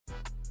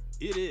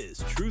It is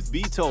Truth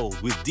Be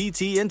Told with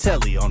DT and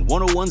Telly on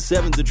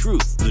 1017 The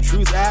Truth, The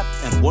Truth app,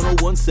 and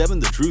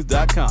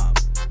 1017thetruth.com.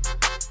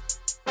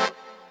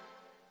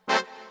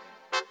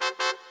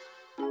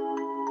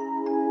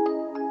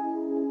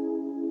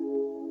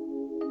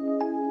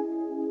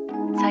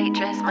 Tight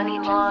dress, money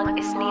long,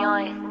 it's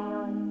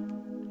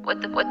neon.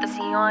 With the C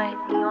on,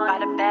 by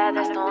the bed,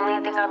 that's the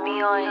only thing I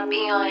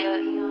be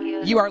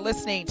on. You are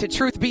listening to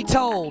Truth Be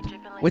Told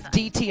with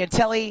DT and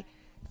Telly,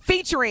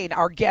 featuring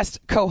our guest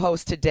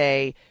co-host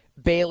today,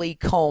 Bailey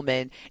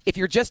Coleman. If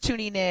you're just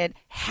tuning in,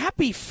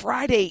 happy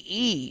Friday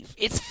Eve.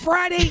 It's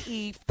Friday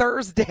Eve,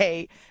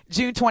 Thursday,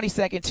 June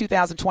 22nd,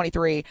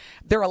 2023.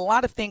 There are a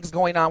lot of things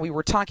going on. We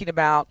were talking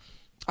about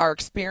our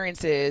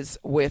experiences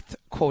with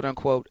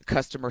quote-unquote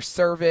customer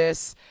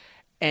service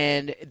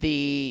and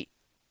the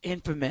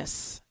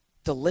infamous,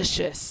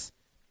 delicious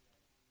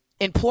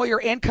employer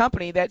and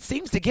company that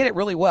seems to get it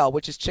really well,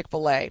 which is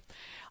Chick-fil-A.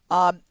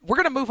 We're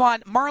going to move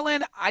on.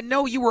 Marlon, I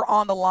know you were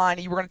on the line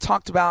and you were going to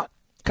talk about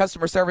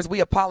customer service.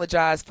 We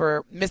apologize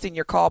for missing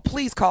your call.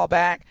 Please call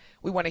back.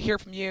 We want to hear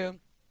from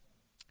you.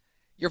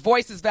 Your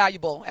voice is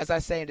valuable, as I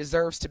say, and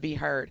deserves to be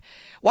heard.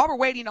 While we're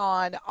waiting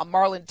on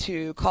Marlon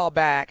to call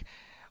back,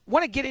 I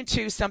want to get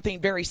into something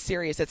very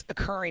serious that's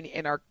occurring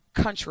in our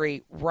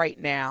country right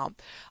now.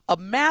 A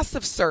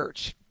massive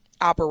search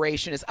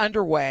operation is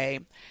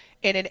underway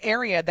in an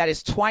area that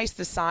is twice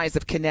the size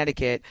of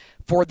Connecticut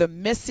for the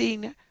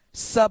missing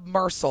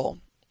submersible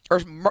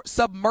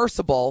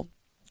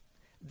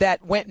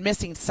that went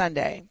missing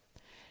Sunday.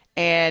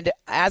 And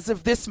as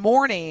of this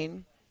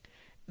morning,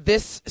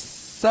 this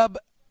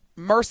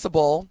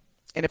submersible,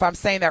 and if I'm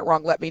saying that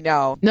wrong, let me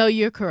know. No,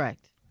 you're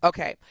correct.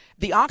 Okay.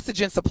 The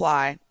oxygen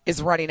supply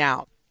is running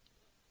out.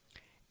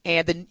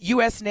 And the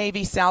U.S.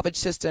 Navy salvage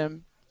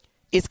system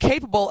is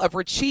capable of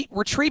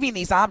retrieving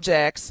these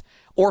objects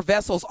or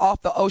vessels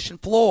off the ocean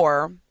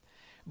floor,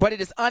 but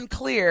it is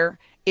unclear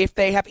if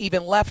they have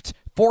even left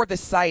for the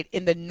site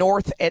in the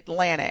North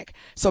Atlantic.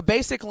 So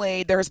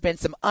basically, there's been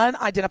some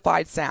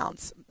unidentified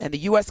sounds, and the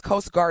U.S.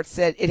 Coast Guard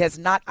said it has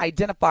not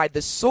identified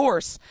the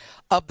source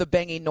of the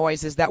banging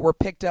noises that were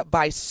picked up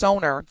by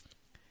sonar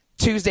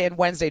Tuesday and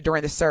Wednesday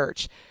during the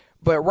search.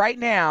 But right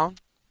now,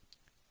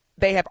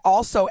 they have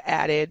also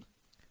added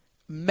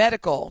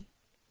medical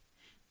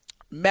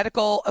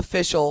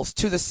officials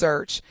to the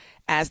search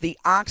as the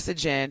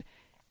oxygen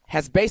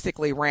has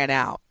basically ran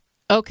out.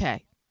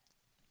 Okay.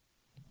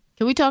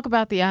 Can we talk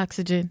about the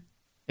oxygen?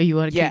 Or you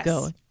want to keep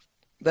going?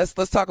 Let's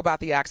talk about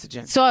the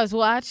oxygen. So I was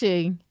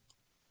watching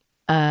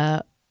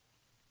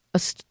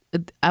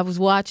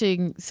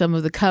some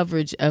of the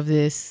coverage of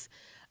this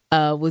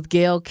with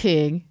Gayle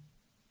King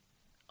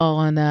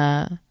on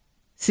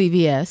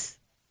CBS.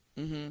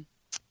 Mm-hmm.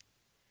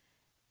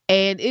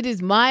 And it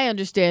is my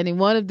understanding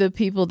one of the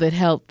people that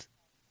helped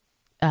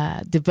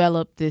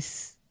develop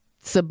this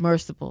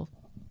submersible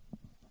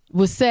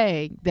was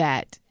saying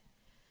that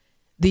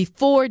the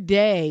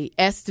 4-day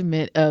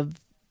estimate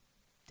of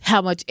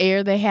how much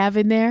air they have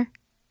in there,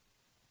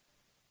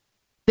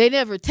 they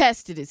never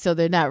tested it, so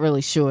they're not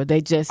really sure.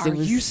 They just Are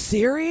you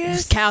serious? It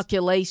was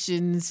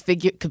calculations,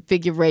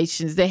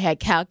 configurations. They had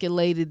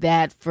calculated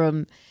that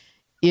from,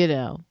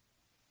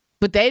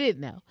 but they didn't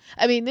know.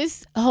 I mean,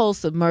 this whole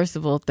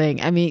submersible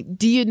thing, I mean,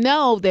 do you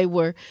know they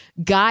were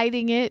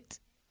guiding it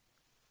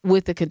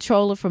with a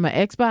controller from an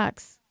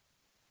Xbox?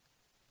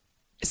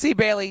 See,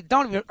 Bailey,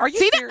 are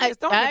you serious?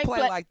 Don't even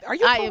play like that. Are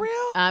you for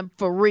real? I'm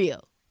for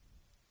real.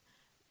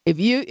 If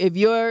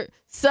your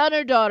son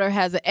or daughter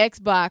has an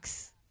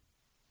Xbox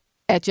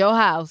at your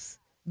house,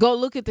 go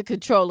look at the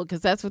controller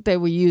because that's what they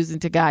were using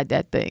to guide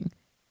that thing.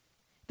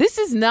 This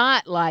is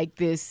not like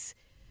this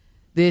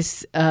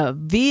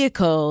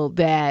vehicle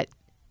that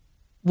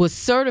was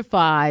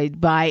certified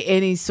by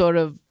any sort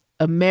of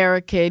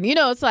American.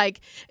 It's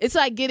like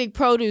getting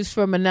produce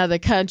from another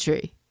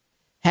country.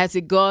 Has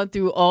it gone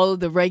through all of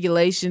the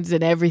regulations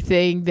and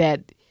everything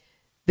that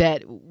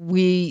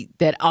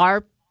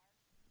our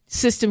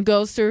system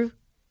goes through?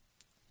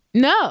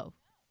 No.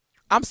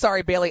 I'm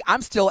sorry, Bailey.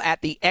 I'm still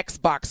at the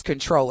Xbox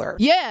controller.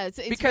 Yeah,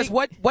 because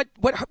what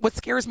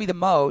scares me the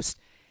most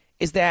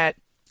is that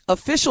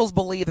officials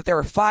believe that there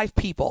are 5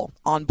 people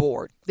on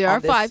board. There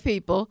are 5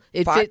 people.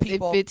 It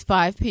fits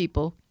 5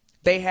 people.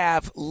 They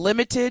have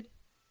limited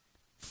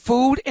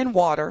food and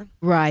water.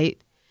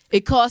 Right.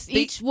 It costs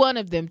each one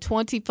of them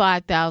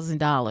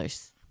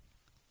 $25,000.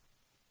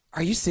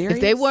 Are you serious?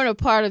 If they weren't a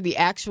part of the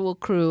actual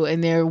crew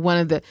and they're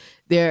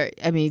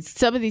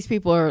some of these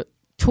people are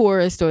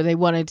tourists or they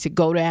wanted to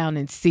go down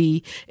and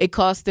see, it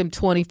cost them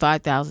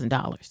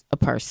 $25,000 a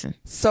person.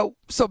 So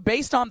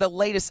based on the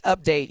latest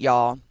update,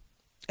 y'all,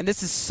 and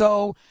this is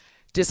so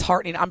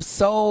disheartening. I'm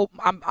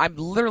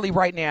literally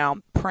right now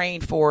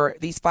praying for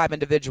these 5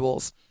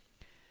 individuals.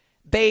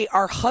 They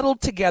are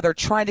huddled together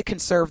trying to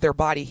conserve their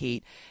body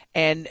heat.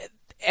 And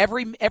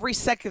every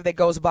second that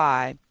goes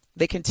by,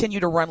 they continue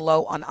to run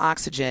low on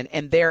oxygen,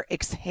 and they're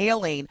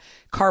exhaling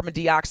carbon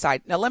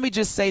dioxide. Now, let me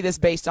just say this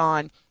based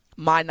on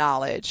my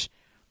knowledge.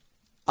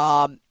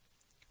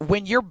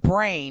 When your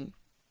brain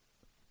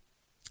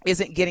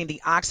isn't getting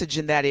the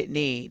oxygen that it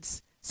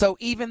needs. So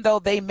even though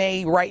they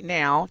may right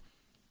now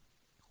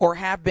or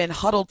have been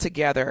huddled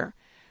together,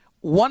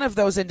 one of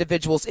those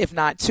individuals, if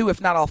not two, if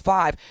not all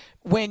five,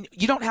 when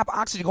you don't have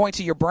oxygen going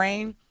to your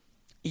brain,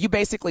 you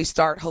basically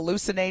start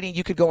hallucinating.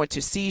 You could go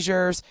into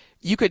seizures.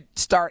 You could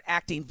start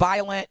acting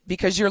violent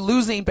because you're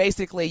losing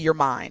basically your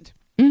mind.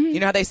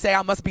 You know how they say,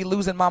 I must be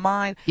losing my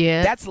mind?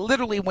 Yeah. That's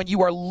literally when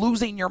you are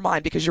losing your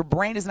mind because your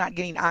brain is not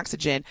getting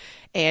oxygen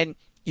and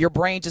your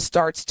brain just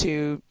starts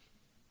to,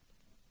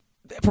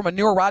 from a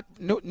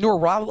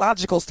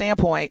neurological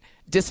standpoint,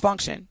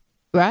 dysfunction.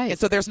 Right. And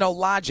so there's no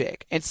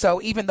logic. And so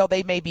even though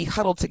they may be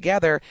huddled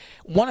together,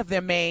 one of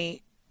them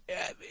may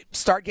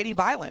start getting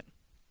violent.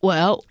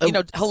 Well,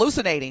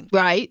 hallucinating.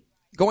 Right.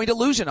 Going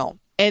delusional.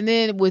 And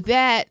then with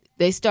that,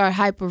 they start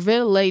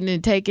hyperventilating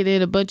and taking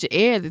in a bunch of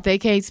air that they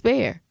can't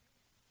spare.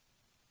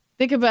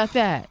 Think about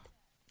that.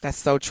 That's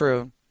so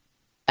true.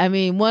 I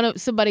mean,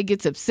 somebody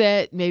gets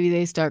upset, maybe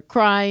they start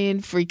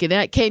crying, freaking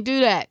out. Can't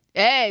do that.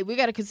 Hey, we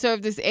got to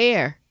conserve this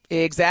air.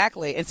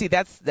 Exactly. And see,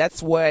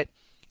 that's what,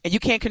 and you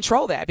can't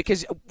control that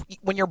because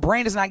when your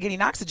brain is not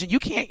getting oxygen,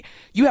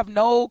 you have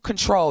no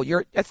control.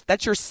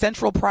 That's your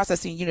central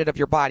processing unit of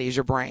your body is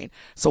your brain.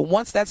 So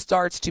once that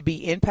starts to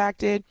be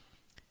impacted,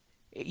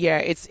 yeah,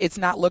 it's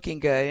not looking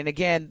good. And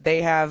again,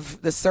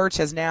 the search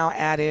has now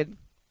added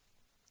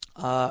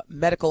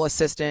medical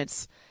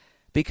assistance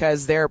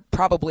because they're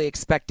probably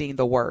expecting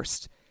the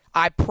worst.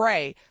 I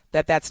pray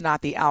that that's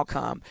not the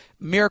outcome.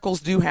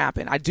 Miracles do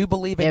happen. I do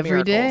believe in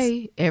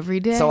miracles. Every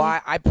day. So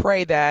I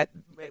pray that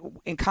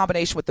in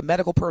combination with the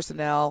medical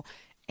personnel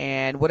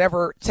and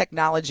whatever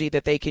technology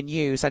that they can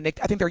use, I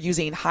think they're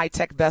using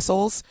high-tech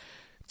vessels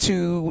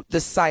to the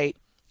site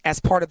as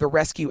part of the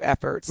rescue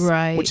efforts,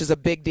 right? Which is a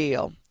big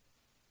deal.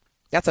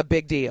 That's a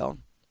big deal.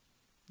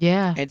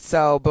 Yeah. And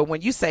so, but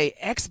when you say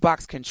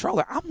Xbox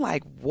controller, I'm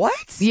like,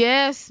 what?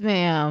 Yes,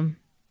 ma'am.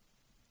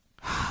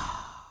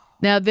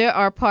 Now, there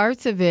are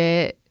parts of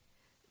it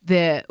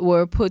that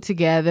were put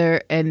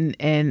together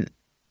and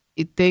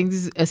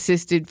things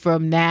assisted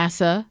from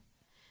NASA.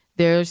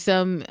 There are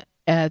some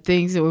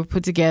things that were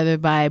put together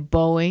by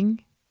Boeing,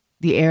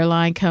 the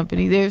airline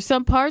company. There are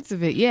some parts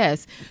of it,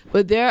 yes.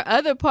 But there are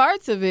other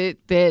parts of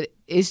it that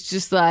it's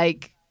just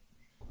like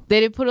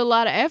they didn't put a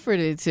lot of effort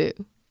into.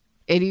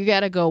 And you got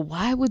to go,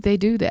 why would they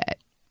do that?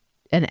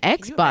 An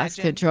Xbox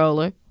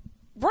controller.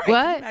 Right.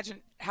 What? Can you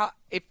imagine how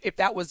if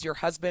that was your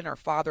husband or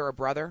father or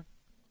brother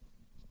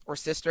or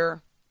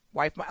sister,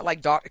 wife,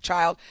 like dog,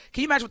 child,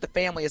 can you imagine what the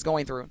family is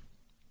going through?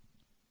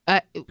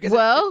 Because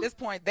at this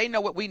point, they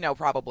know what we know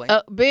probably.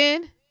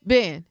 Ben,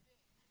 didn't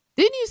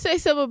you say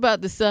something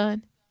about the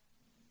son?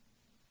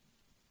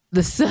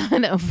 The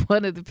son of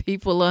one of the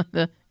people on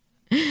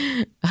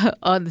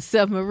the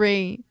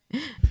submarine.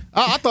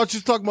 I thought you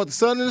were talking about the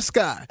sun in the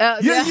sky.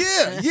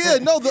 Yeah.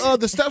 No,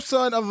 the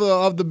stepson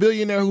of the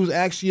billionaire who's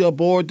actually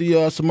aboard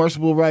the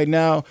submersible right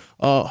now.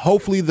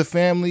 Hopefully, the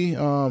family,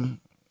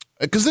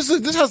 because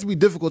this has to be a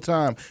difficult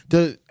time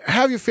to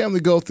have your family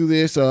go through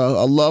this.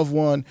 A loved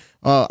one.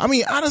 I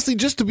mean, honestly,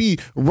 just to be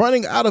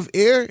running out of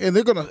air and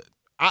they're gonna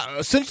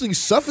essentially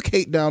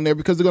suffocate down there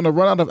because they're gonna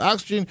run out of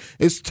oxygen.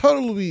 It's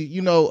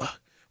totally,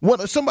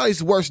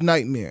 somebody's worst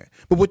nightmare.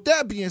 But with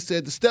that being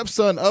said, the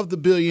stepson of the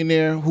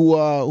billionaire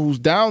who's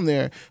down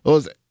there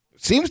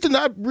seems to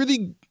not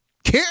really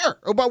care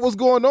about what's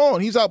going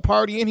on. He's out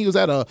partying. He was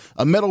at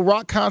a metal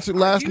rock concert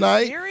last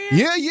night. Serious?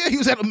 Yeah. He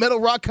was at a metal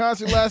rock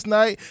concert last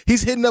night.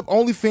 He's hitting up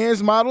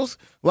OnlyFans models.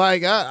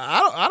 Like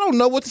I don't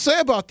know what to say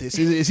about this.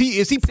 Is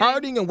he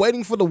partying and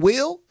waiting for the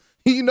wheel?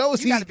 You got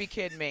to be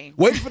kidding me.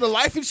 Waiting for the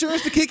life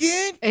insurance to kick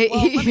in?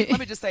 Well, let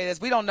me just say this: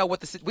 we don't know what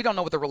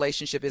the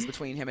relationship is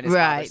between him and his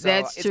right. father. So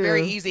that's it's true.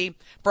 very easy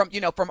from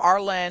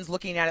our lens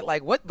looking at it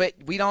like what, but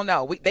we don't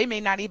know. They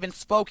may not even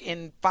spoke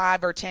in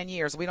 5 or 10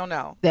 years. We don't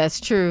know. That's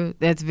true.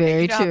 That's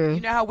very true. You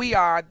know how we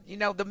are.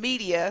 The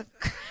media.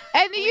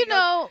 And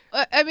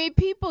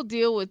people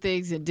deal with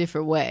things in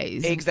different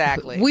ways.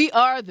 Exactly. We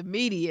are the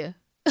media.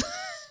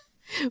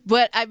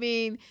 But I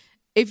mean,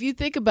 if you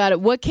think about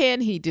it, what can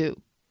he do?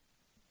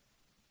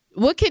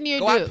 What can you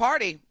do? Go out and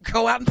party.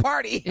 Go out and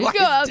party. You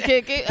go out and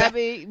kick it.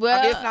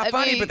 It's not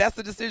funny, but that's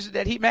the decision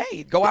that he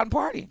made. Go out and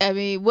party.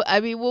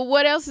 Well,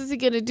 what else is he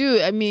going to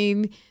do? I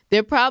mean,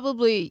 they're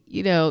probably,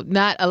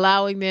 not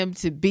allowing them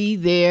to be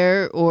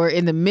there or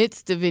in the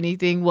midst of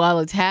anything while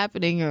it's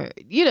happening or,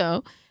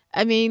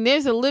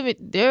 there's a limit.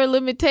 There are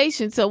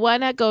limitations, so why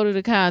not go to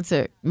the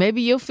concert?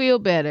 Maybe you'll feel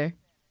better.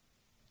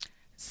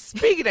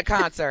 Speaking of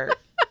concert.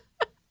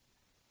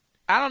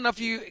 I don't know if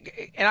you,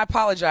 and I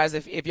apologize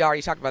if you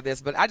already talked about this,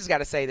 but I just got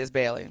to say this,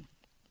 Bailey.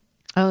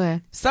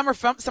 Okay.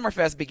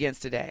 Summerfest begins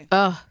today.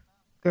 Oh,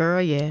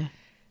 girl, yeah.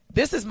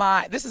 This is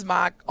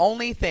my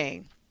only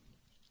thing.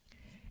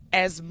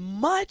 As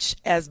much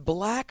as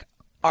black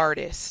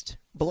artists,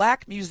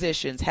 black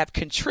musicians have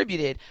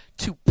contributed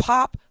to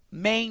pop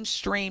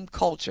mainstream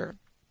culture,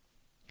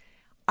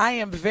 I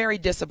am very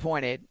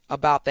disappointed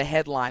about the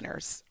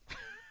headliners.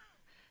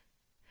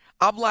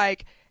 I'm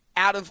like,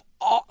 out of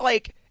all,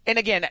 like, and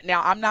again,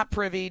 now I'm not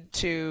privy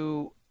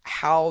to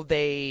how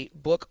they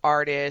book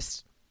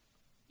artists.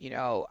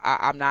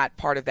 I'm not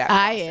part of that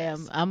process. I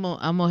am.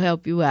 I'm gonna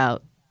help you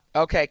out.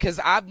 Okay, because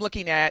I'm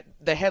looking at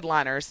the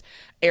headliners.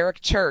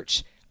 Eric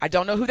Church. I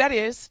don't know who that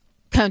is.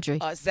 Country.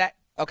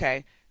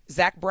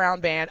 Zach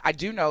Brown Band. I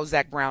do know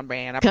Zach Brown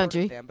Band. I've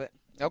Country. heard of them, but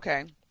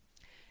okay.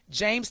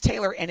 James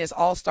Taylor and his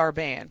all-star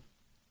band.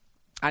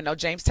 I know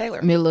James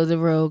Taylor. Middle of the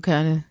road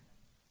kind of.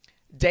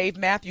 Dave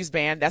Matthews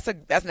Band. That's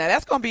going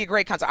to be a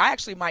great concert. I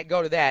actually might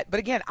go to that. But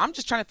again, I'm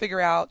just trying to figure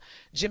out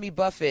Jimmy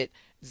Buffett,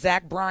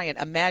 Zach Bryan,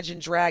 Imagine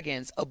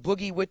Dragons, A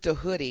Boogie with the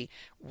Hoodie,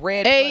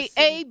 Red A Plus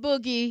City.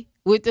 Boogie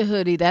with the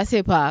Hoodie. That's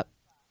hip hop.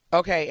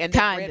 Okay, and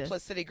then Kinda. Red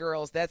Plus City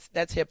Girls.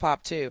 That's hip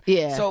hop too.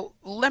 Yeah. So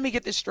let me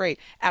get this straight.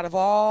 Out of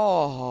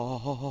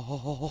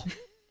all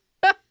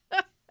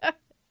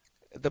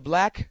the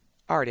black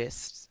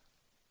artists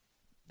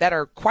that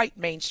are quite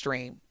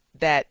mainstream,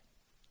 that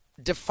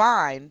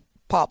define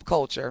pop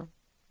culture,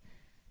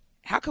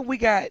 how come we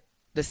got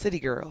the City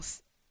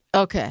Girls?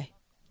 Okay.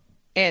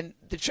 And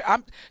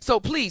so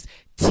please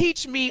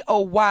teach me, oh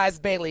wise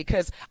Bailey,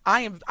 because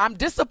I'm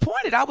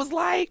disappointed. I was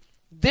like,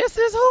 this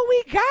is who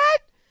we got?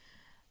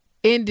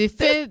 In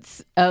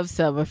defense of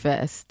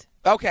Summerfest.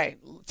 Okay,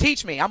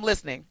 teach me. I'm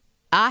listening.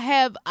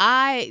 Over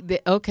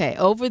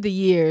the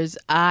years,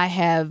 I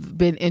have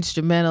been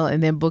instrumental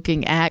in them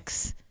booking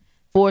acts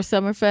for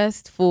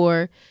Summerfest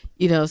for,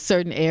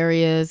 certain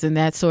areas and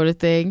that sort of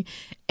thing.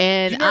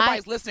 And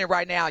everybody's listening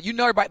right now.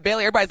 Everybody,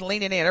 Bailey, everybody's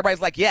leaning in.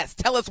 Everybody's like, yes,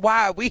 tell us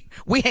why we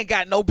ain't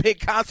got no big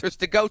concerts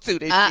to go to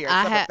this year.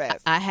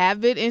 Summerfest. I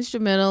have been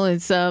instrumental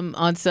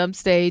on some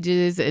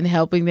stages and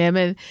helping them.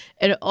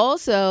 And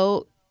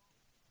also,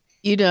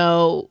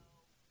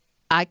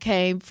 I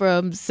came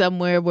from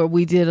somewhere where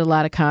we did a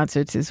lot of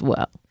concerts as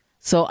well.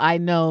 So I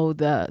know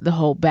the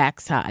whole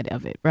backside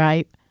of it,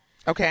 right?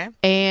 Okay.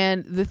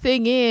 And the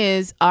thing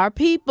is, our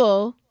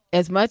people,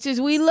 as much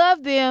as we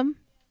love them,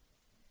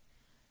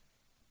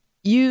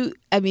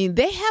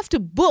 they have to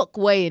book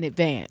way in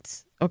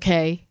advance,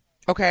 okay?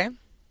 Okay.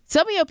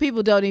 Some of your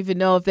people don't even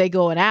know if they're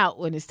going out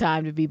when it's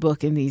time to be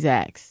booking these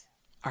acts.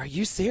 Are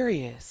you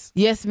serious?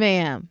 Yes,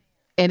 ma'am.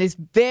 And it's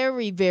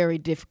very, very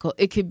difficult.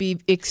 It can be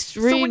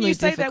extremely difficult. So when you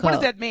say that, what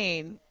does that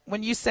mean?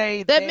 When you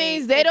say that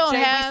means they don't Jay,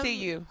 have. We see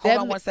you. Hold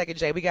on 1 second,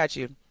 Jay. We got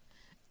you.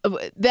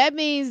 That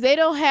means they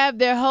don't have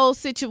their whole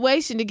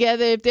situation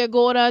together if they're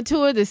going on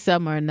tour this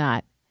summer or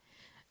not.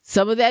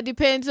 Some of that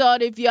depends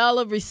on if y'all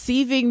are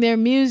receiving their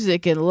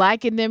music and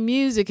liking their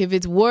music, if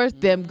it's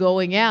worth them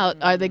going out.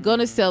 Are they going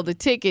to sell the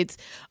tickets?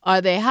 Are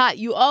they hot?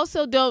 You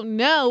also don't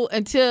know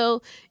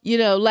until,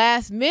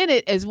 last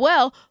minute as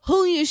well,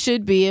 who you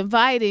should be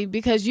inviting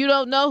because you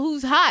don't know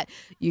who's hot.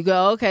 You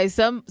go, okay,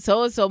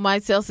 so-and-so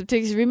might sell some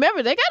tickets.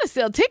 Remember, they got to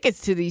sell tickets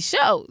to these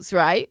shows,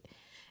 right?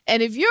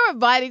 And if you're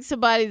inviting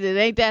somebody that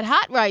ain't that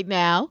hot right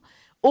now,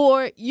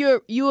 or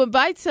you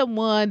invite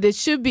someone that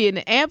should be in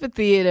the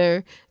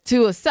amphitheater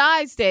to a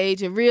side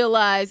stage and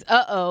realize,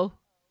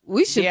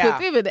 we should put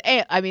them in the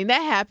amp. I mean, that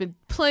happened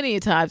plenty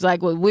of times.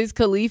 Like with Wiz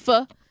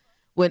Khalifa,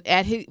 when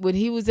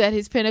he was at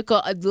his pinnacle,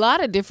 a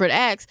lot of different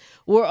acts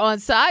were on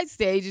side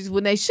stages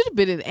when they should have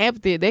been in the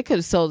amphitheater. They could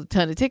have sold a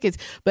ton of tickets,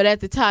 but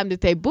at the time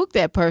that they booked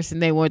that person,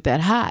 they weren't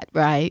that hot,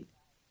 right?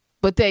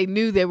 But they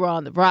knew they were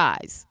on the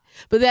rise.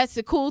 But that's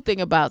the cool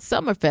thing about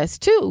Summerfest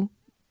too.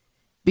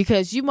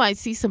 Because you might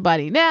see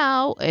somebody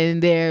now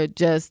and they're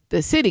just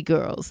the City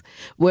Girls.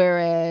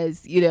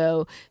 Whereas,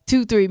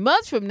 2-3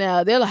 months from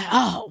now, they're like,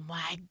 oh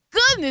my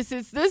goodness,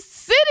 it's the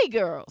City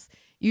Girls.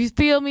 You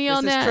feel me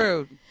on that? This is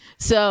true.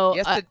 So,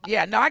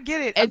 I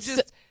get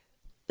it.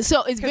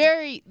 So it's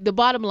the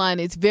bottom line,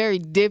 it's very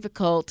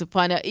difficult to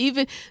find out.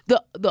 Even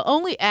the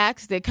only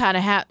acts that kind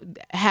of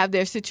have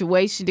their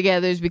situation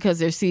together is because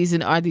they're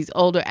seasoned are these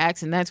older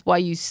acts. And that's why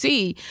you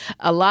see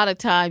a lot of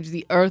times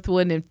the Earth,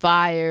 Wind and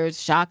Fire,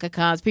 Shaka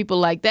Khans, people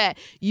like that.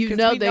 They're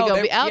going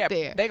to be out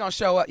there. They're going to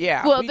show up,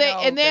 yeah. Well,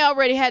 they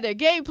already had their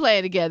game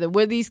plan together.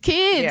 Where these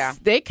kids,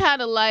 they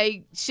kind of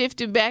like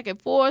shifting back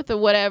and forth or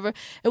whatever.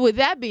 And with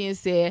that being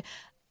said,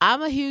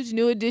 I'm a huge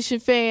New Edition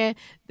fan.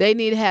 They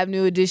need to have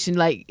New Edition.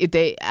 Like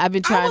I've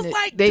been trying I was to.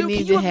 Like, they dude, need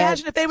can you to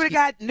imagine if they would have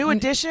got New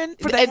Edition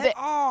for the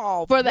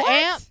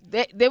amp?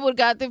 They would have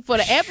got them for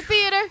the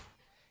amphitheater.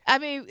 I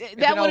mean,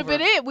 that would have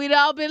been it. We'd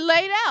all been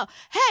laid out.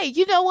 Hey,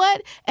 you know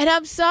what? And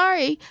I'm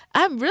sorry.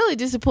 I'm really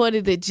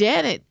disappointed that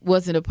Janet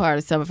wasn't a part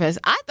of Summerfest.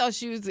 I thought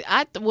she was.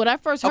 When I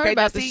first heard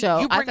about the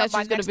show, I thought she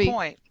was going to be.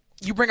 Point.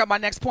 You bring up my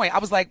next point. I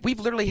was like, we've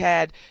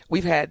had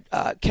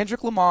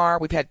Kendrick Lamar,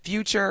 we've had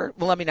Future.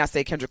 Well, let me not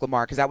say Kendrick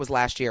Lamar because that was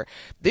last year.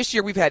 This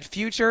year we've had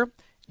Future,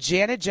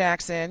 Janet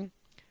Jackson,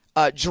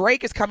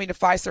 Drake is coming to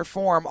Pfizer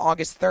Forum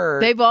August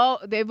 3rd.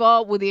 They've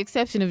all, with the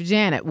exception of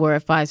Janet, were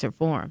at Pfizer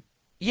Forum.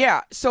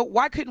 Yeah. So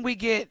why couldn't we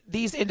get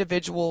these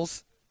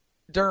individuals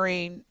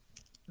during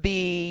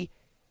the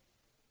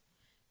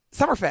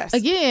Summerfest?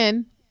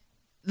 Again,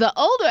 the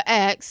older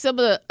acts, some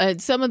of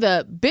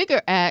the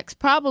bigger acts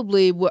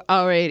probably were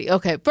already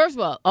okay. First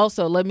of all,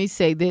 also let me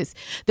say this: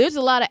 there's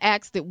a lot of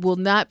acts that will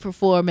not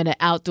perform in an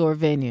outdoor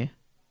venue.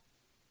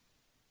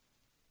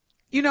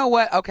 You know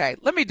what? Okay,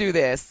 let me do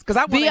this because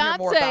I want to hear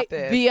more about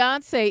this.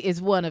 Beyonce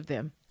is one of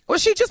them. Well,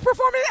 she just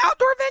performed in an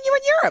outdoor venue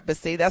in Europe. But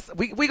see,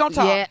 we gonna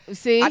talk. Yeah,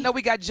 see, I know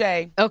we got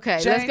Jay.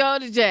 Okay, Jay, let's go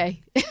to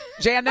Jay.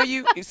 Jay, I know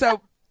you.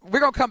 So we're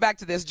gonna come back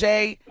to this.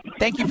 Jay,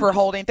 thank you for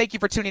holding. Thank you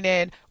for tuning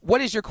in.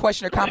 What is your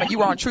question or comment?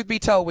 You are on Truth Be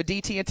Told with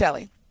DT and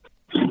Telly.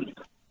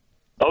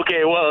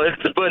 Okay, well,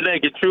 it's the butt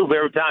naked truth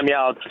every time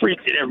y'all preach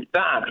it every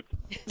time.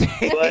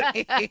 But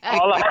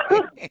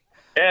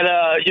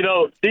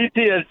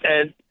DT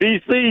and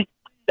BC.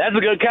 That's a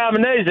good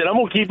combination. I'm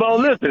gonna keep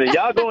on listening.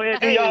 Y'all go ahead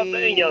and do y'all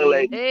thing, young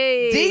lady.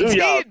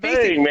 DT and BC.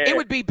 Thing, man. It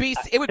would be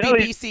BC. It would be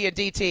BC and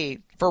DT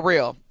for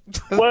real.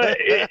 Well,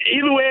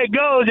 either way it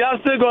goes, y'all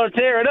still gonna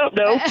tear it up,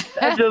 though.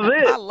 That's just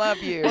it. I love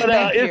you. But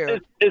Thank you.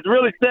 It's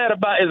really sad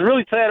about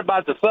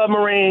the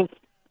submarine.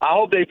 I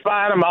hope they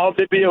find them. I hope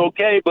they be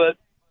okay. But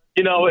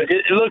it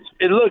looks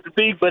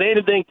big, but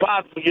anything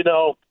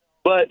possible,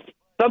 But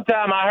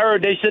sometime I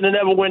heard they should have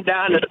never went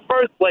down in the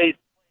first place,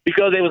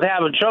 because they was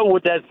having trouble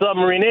with that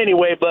submarine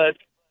anyway. But,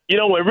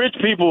 when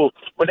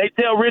they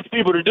tell rich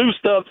people to do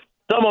stuff,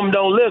 some of them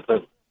don't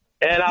listen.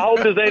 And I hope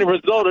this ain't a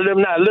result of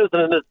them not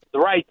listening to the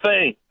right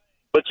thing.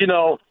 But,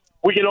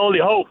 we can only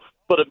hope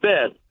for the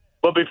best.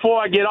 But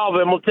before I get off,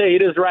 I'm going to tell you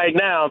this right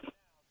now.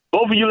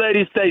 Both of you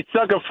ladies stay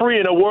sucker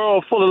free in a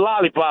world full of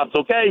lollipops,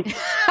 okay?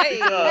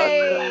 Hey.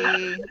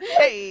 I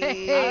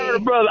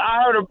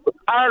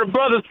heard a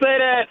brother say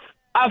that.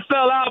 I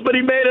fell out, but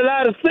he made a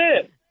lot of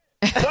sense.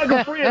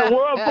 Sucker free in a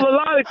world full of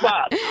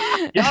lollipops.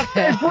 Y'all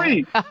stay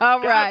free.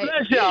 All right. God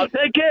bless y'all.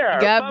 Take care.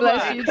 God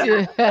bless you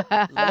too.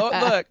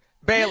 Look,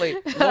 Bailey,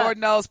 Lord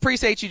knows,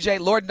 appreciate you, Jay.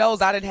 Lord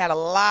knows I didn't had a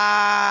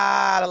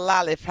lot of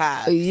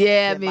lollipops.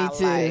 Yeah, in me my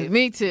too. life.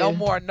 Me too.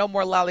 No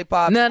more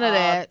lollipops. None of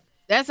that.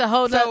 That's a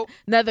whole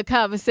another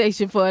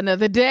conversation for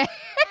another day.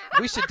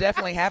 We should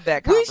definitely have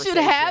that We conversation.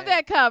 should have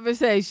that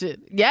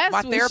conversation. Yes,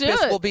 My we therapist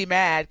should. will be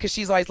mad because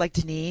she's always like,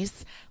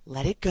 Denise,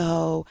 let it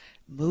go.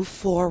 Move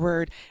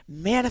forward.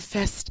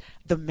 Manifest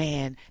the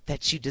man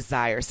that you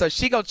desire. So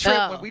she gonna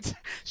trip when we.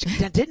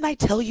 Didn't I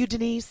tell you,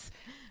 Denise?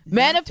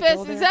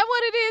 Manifest, is that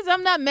what it is?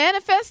 I'm not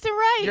manifesting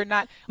right. You're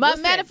not. My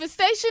Listen,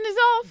 manifestation is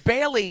off.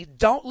 Bailey,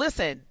 don't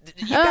listen.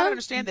 You gotta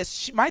understand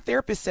this. My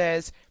therapist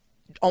says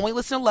only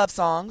listen to love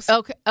songs.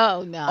 Okay.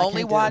 Oh no.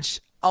 Only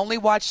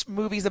watch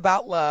movies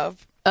about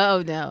love.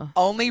 Oh no.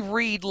 Only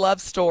read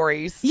love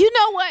stories. You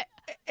know what?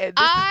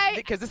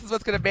 Because this is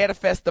what's going to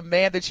manifest the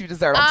man that you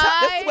deserve.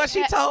 This is what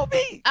she told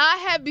me.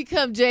 I have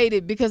become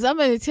jaded because I'm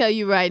going to tell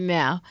you right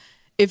now,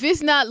 if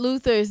it's not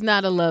Luther, it's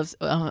not a love.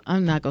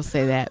 I'm not going to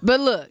say that. But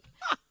look,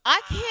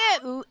 I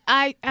can't.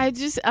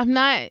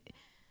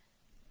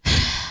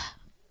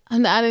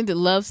 I'm not into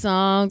love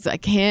songs. I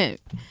can't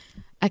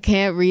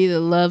read a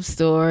love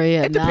story.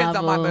 It depends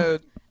on my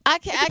mood.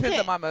 It depends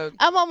on my mood.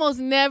 I'm almost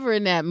never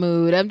in that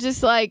mood. I'm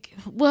just like,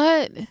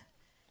 what?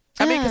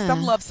 I mean, because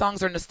some love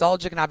songs are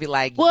nostalgic, and I'll be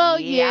like, well, I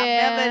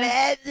remember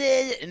that.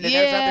 And then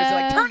there's others who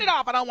are like, turn it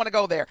off. I don't want to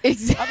go there.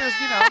 Exactly.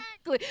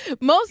 Others,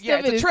 most of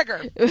it's it a is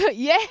trigger.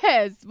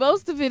 Yes,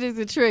 most of it is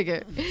a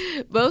trigger.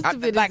 Most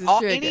of it is a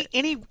trigger.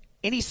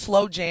 Any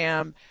slow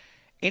jam.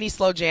 And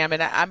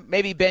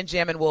maybe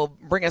Benjamin will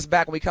bring us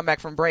back when we come back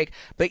from break,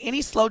 but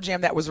any slow jam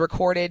that was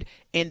recorded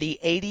in the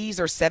 80s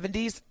or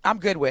 70s, I'm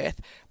good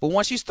with. But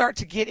once you start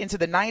to get into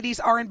the 90s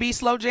R&B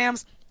slow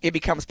jams, it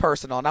becomes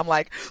personal. And I'm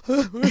like,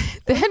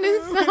 that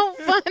is so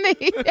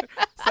funny.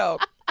 So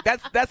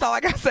that's all I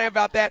got to say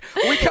about that.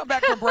 When we come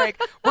back from break,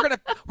 we're gonna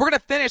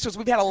finish because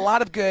we've had a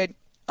lot of good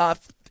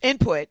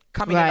input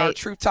coming in our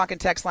Truth Talking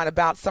text line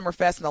about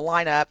Summerfest and the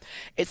lineup.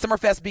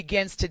 Summerfest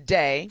begins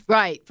today.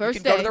 Right, first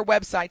you can go to their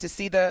website to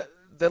see the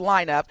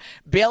lineup.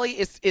 Bailey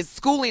is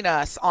schooling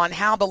us on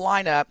how the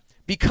lineup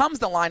becomes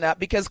the lineup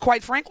because,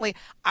 quite frankly,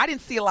 I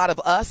didn't see a lot of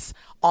us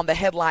on the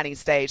headlining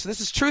stage. So this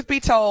is Truth Be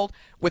Told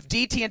with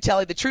DT and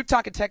Telly. The Truth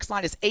Talking text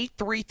line is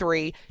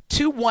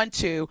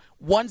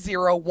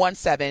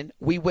 833-212-1017.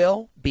 We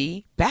will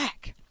be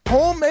back.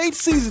 Homemade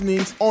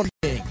seasonings on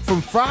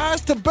from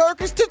fries to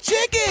burgers to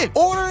chicken.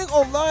 Ordering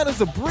online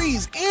is a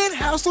breeze and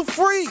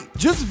hassle-free.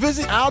 Just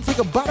visit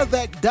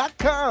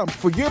I'llTakeABiteOfThat.com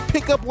for your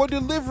pickup or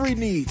delivery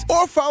needs,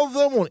 or follow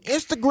them on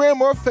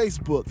Instagram or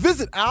Facebook.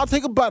 Visit I'll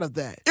Take a Bite of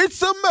That.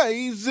 It's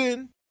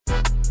amazing.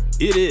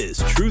 It is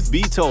Truth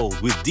Be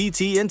Told with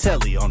DT and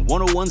Telly on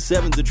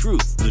 1017 The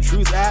Truth, The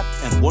Truth app,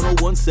 and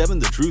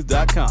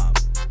 1017thetruth.com.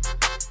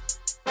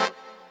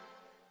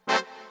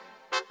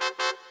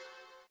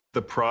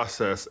 The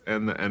process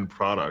and the end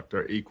product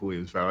are equally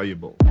as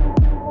valuable.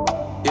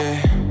 Yeah,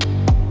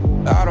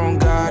 I don't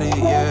got it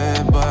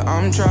yet, but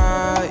I'm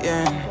trying.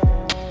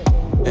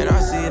 And I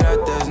see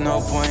that there's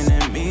no point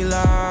in me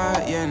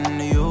lying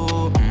to you.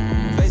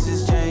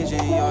 Faces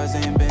changing, yours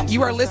ain't been.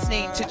 You are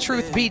listening to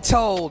Truth Be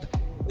Told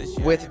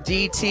with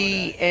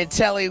DT and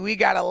Telly. We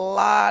got a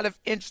lot of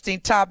interesting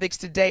topics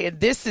today, and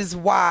this is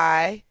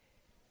why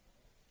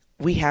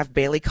we have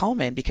Bailey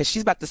Coleman, because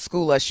she's about to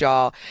school us,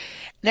 y'all.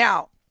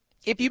 Now,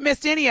 if you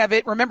missed any of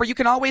it, remember, you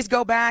can always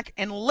go back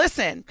and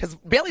listen, because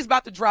Bailey's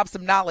about to drop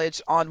some knowledge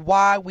on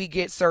why we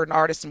get certain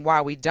artists and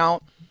why we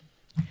don't.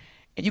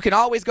 And you can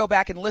always go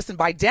back and listen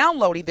by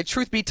downloading the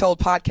Truth Be Told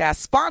podcast,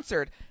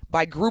 sponsored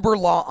by Gruber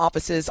Law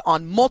Offices,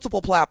 on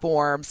multiple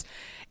platforms,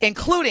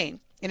 including,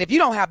 and if you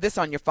don't have this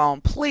on your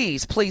phone,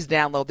 please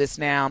download this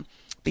now,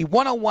 the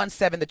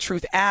 1017 The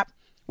Truth app,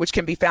 which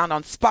can be found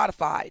on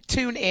Spotify,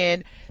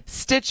 TuneIn,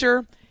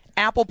 Stitcher,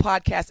 Apple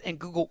Podcasts, and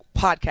Google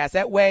Podcasts.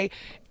 That way,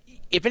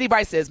 if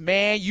anybody says,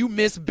 man, you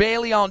miss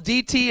Bailey on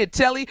DT and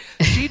Telly,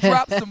 she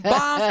dropped some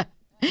bombs,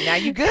 now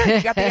you good.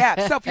 You got the app.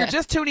 So if you're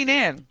just tuning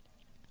in,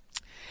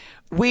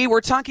 we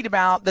were talking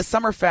about the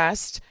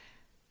Summerfest,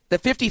 the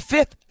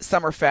 55th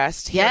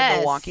Summerfest here in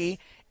Milwaukee.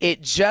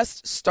 It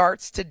just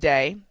starts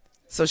today.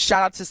 So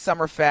shout out to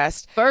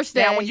Summerfest. First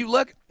day. Now, when you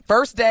look,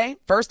 first day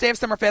of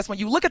Summerfest, when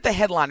you look at the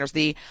headliners,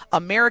 the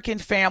American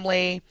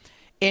Family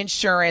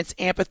Insurance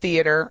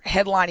Amphitheater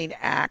headlining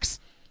acts,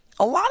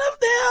 a lot of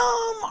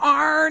them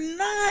are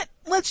not,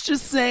 let's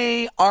just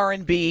say,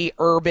 R&B,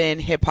 urban,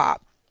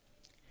 hip-hop.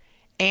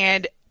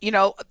 And, you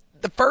know,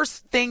 the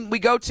first thing we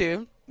go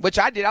to, which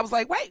I did, I was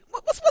like, wait,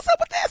 what's up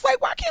with this?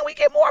 Like, why can't we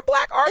get more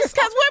black artists?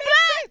 Because we're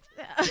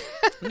black.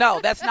 No,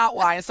 that's not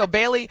why. And so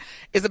Bailey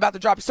is about to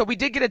drop. So we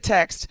did get a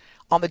text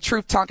on the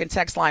Truth Talking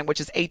text line,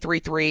 which is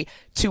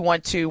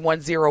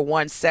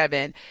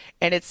 833-212-1017.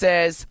 And it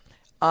says,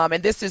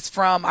 and this is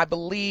from, I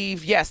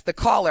believe, yes, the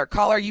caller.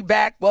 Caller, you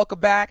back? Welcome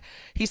back.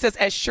 He says,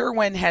 as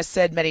Sherwin has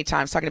said many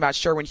times, talking about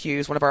Sherwin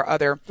Hughes, one of our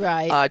other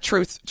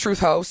Truth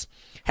hosts,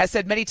 has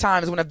said many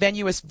times, when a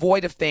venue is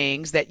void of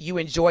things that you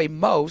enjoy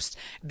most,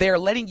 they're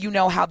letting you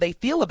know how they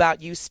feel about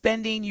you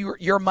spending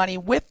your money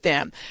with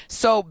them.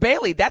 So,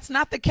 Bailey, that's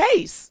not the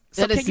case.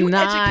 So that can you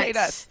educate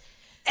us?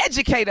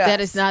 Educate us.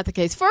 That is not the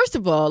case. First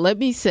of all, let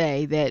me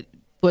say that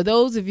for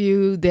those of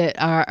you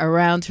that are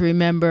around to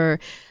remember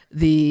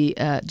the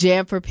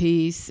Jam for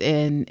Peace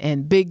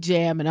and Big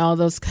Jam and all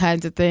those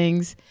kinds of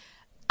things,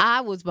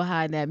 I was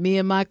behind that, me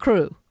and my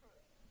crew.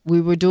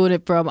 We were doing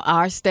it from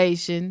our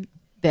station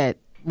that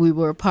we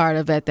were a part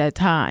of at that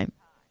time.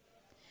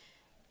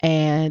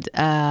 And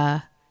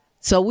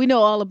so we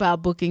know all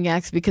about booking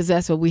acts because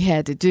that's what we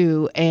had to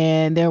do.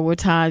 And there were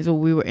times when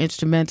we were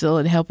instrumental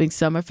in helping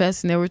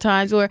Summerfest, and there were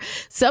times where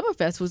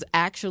Summerfest was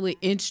actually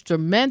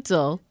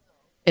instrumental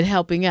in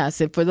helping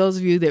us. And for those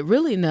of you that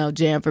really know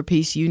Jam for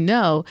Peace, you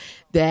know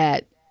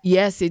that,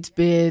 yes, it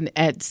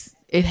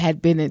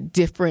had been at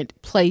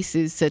different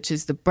places, such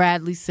as the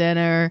Bradley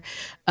Center,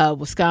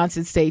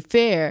 Wisconsin State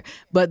Fair,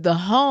 but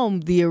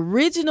the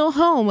original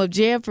home of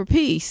Jam for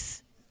Peace,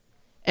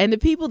 and the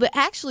people that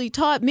actually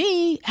taught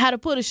me how to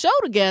put a show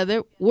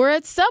together were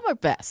at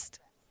Summerfest.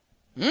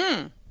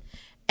 And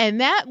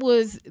that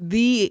was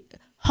the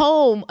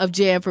home of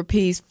Jam for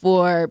Peace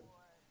for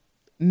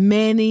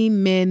many,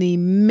 many,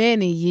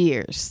 many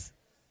years.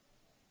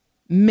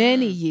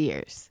 Many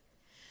years.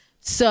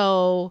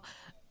 So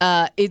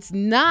it's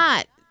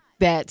not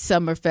that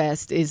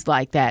Summerfest is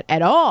like that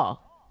at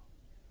all.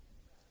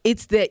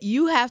 It's that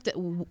you have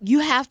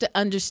to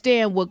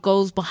understand what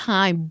goes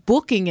behind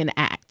booking an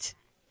act.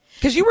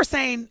 Because you were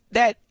saying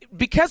that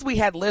because we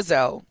had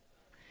Lizzo,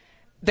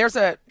 there's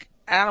I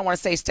don't want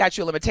to say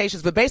statute of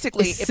limitations, but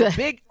basically if a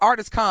big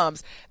artist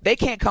comes, they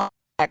can't come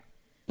back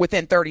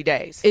within 30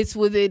 days. It's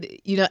within,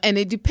 and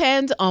it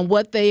depends on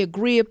what they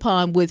agree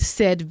upon with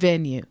said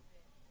venue.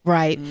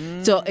 Right.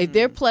 So if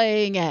they're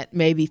playing at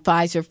maybe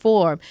Pfizer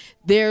Forum,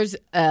 there's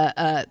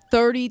a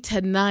 30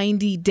 to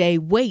 90 day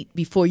wait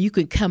before you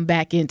can come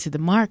back into the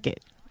market.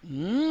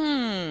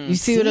 You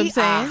see what I'm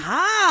saying?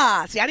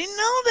 See, I didn't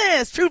know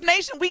this. Truth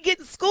Nation, we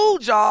getting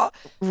schooled, y'all.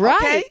 Right.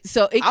 Okay?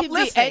 So it can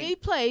be any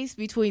place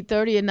between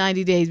 30 and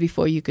 90 days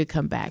before you could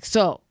come back.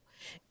 So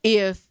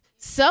if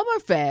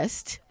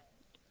Summerfest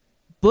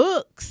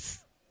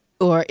books,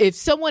 or if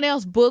someone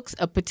else books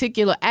a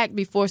particular act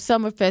before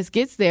Summerfest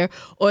gets there,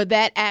 or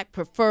that act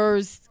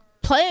prefers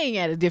playing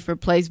at a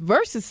different place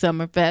versus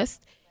Summerfest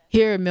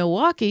here in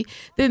Milwaukee,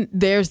 then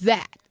there's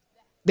that.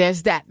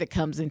 There's that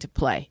comes into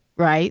play,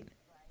 right?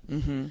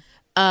 Mm-hmm.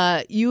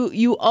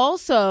 You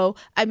also,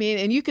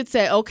 and you could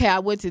say, okay, I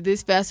went to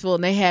this festival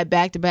and they had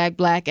back-to-back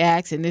black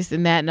acts and this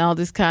and that and all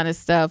this kind of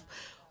stuff.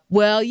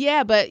 Well,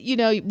 yeah, but,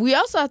 we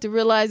also have to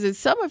realize that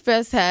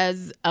Summerfest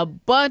has a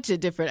bunch of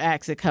different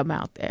acts that come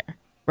out there.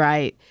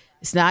 Right.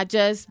 It's not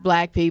just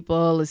black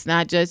people. It's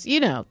not just,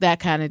 that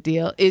kind of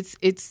deal.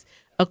 It's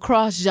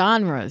across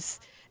genres.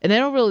 And they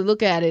don't really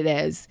look at it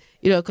as,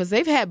 because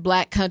they've had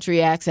black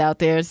country acts out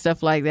there and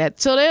stuff like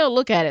that. So they don't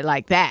look at it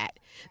like that.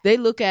 They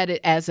look at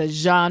it as a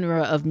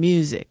genre of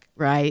music.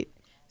 Right.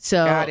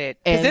 So got it.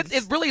 Because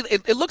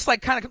it looks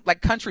like kind of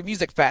like Country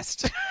Music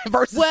Fest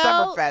versus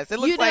Summerfest. It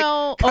looks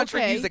like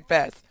Country Music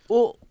Fest.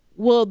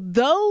 Well,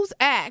 those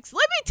acts,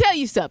 let me tell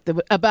you something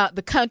about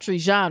the country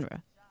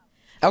genre.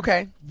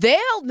 Okay.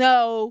 They'll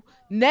know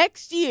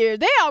next year.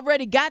 They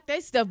already got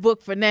their stuff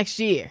booked for next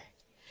year.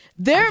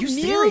 Their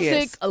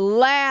music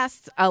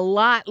lasts a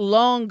lot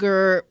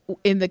longer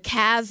in the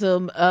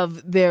chasm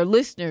of their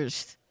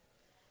listeners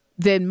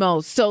than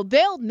most. So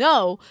they'll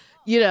know,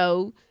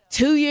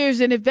 2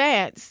 years in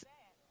advance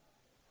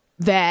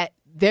that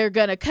they're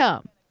going to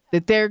come,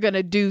 that they're going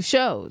to do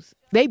shows.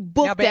 They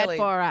book that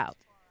far out.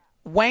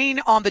 Wayne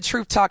on the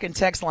Truth Talking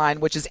text line,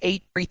 which is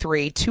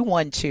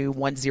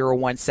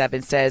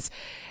 833-212-1017, says,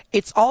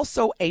 it's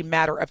also a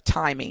matter of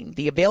timing.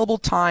 The available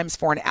times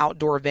for an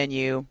outdoor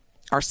venue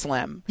are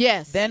slim.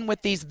 Yes. Then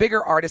with these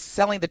bigger artists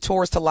selling the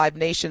tours to Live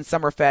Nation,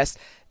 Summerfest,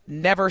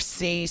 never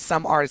see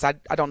some artists.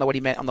 I don't know what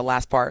he meant on the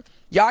last part.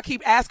 Y'all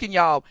keep asking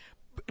y'all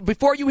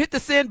before you hit the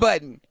send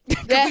button.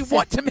 We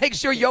want to make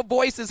sure your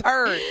voice is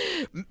heard.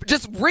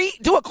 Just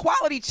do a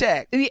quality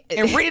check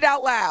and read it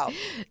out loud.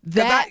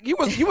 You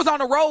was on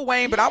the roll,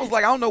 Wayne, but I was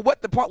like, I don't know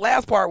what the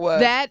last part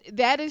was.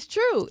 That is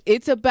true.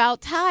 It's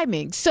about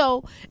timing.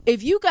 So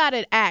if you got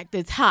an act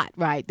that's hot,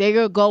 right? They're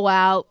gonna go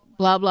out,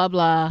 blah blah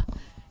blah,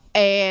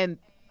 and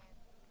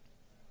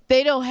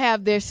they don't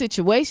have their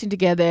situation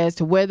together as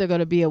to where they're going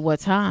to be at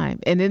what time.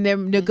 And then they're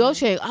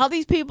negotiating. All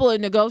these people are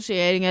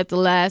negotiating at the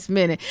last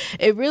minute.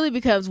 It really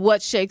becomes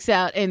what shakes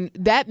out. And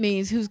that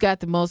means who's got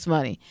the most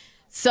money.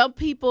 Some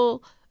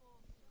people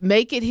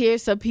make it here.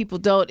 Some people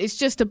don't. It's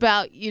just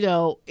about,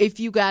 if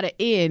you got an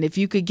in, if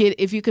you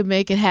could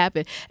make it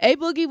happen. A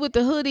Boogie with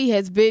the Hoodie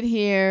has been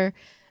here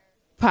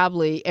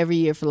probably every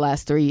year for the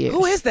last 3 years.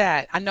 Who is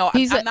that? I know.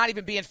 I'm not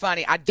even being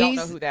funny. I don't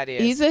know who that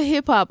is. He's a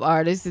hip hop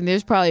artist, and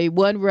there's probably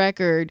one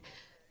record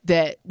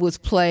that was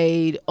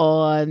played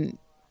on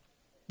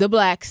the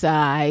black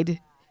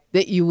side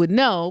that you would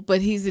know,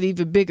 but he's an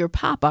even bigger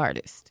pop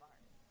artist.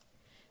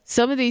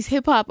 Some of these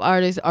hip hop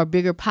artists are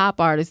bigger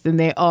pop artists than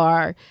they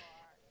are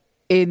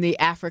in the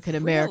African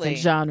American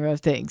genre of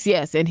things.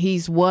 Yes, and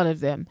he's one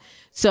of them.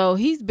 So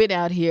he's been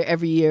out here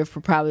every year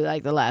for probably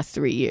like the last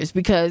 3 years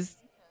because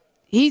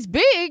he's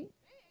big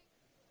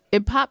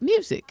in pop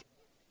music.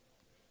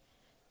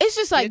 It's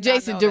just like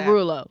Jason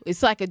Derulo.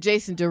 It's like a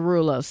Jason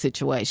Derulo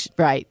situation,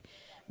 right?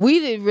 We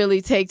didn't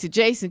really take to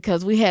Jason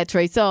because we had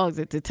Trey Songz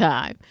at the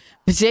time.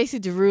 But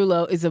Jason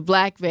Derulo is a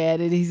black man,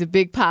 and he's a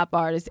big pop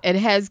artist and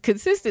has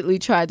consistently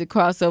tried to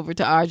cross over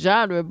to our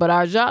genre. But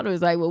our genre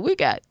is like, well, we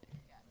got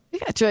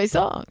Trey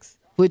Songz,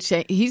 which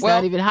he's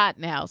not even hot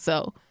now.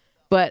 So,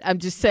 but I'm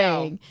just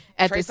saying,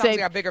 Trey Songz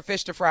got bigger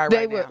fish to fry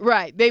now.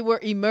 Right. They were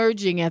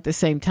emerging at the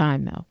same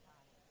time, though.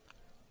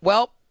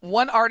 Well,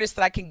 one artist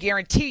that I can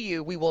guarantee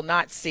you we will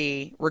not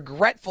see,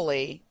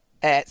 regretfully,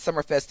 at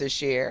Summerfest this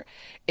year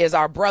is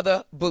our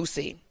brother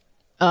Boosie.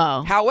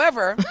 Oh.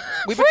 However,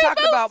 we've been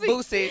talking about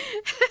Boosie.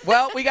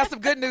 Well, we got some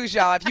good news,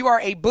 y'all. If you are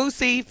a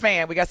Boosie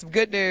fan, we got some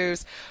good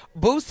news.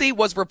 Boosie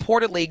was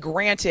reportedly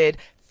granted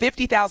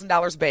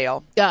 $50,000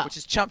 bail, which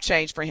is chump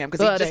change for him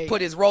because he just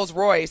put his Rolls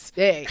Royce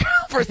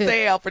for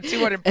sale for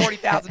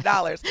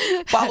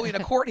 $240,000 following a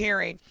court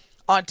hearing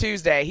on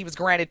Tuesday. He was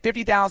granted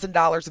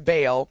 $50,000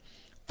 bail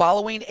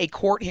following a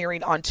court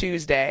hearing on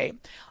Tuesday.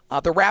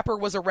 The rapper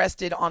was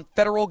arrested on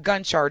federal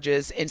gun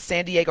charges in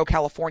San Diego,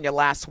 California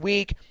last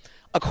week.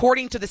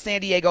 According to the San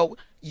Diego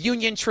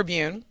Union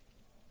Tribune,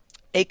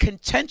 a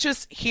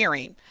contentious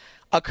hearing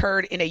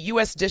occurred in a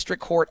U.S.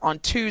 district court on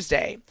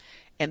Tuesday.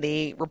 And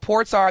the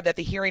reports are that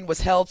the hearing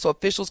was held so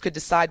officials could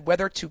decide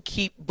whether to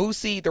keep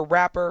Boosie, the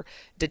rapper,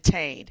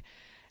 detained.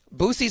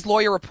 Boosie's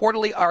lawyer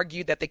reportedly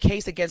argued that the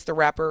case against the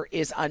rapper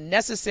is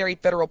unnecessary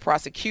federal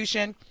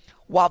prosecution,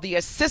 while the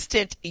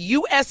assistant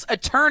U.S.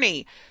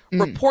 attorney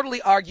reportedly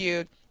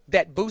argued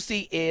that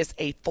Boosie is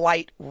a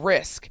flight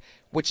risk,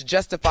 which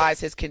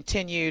justifies his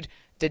continued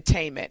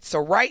detainment. So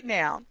right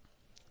now,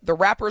 the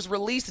rapper's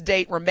release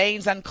date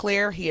remains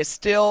unclear. He is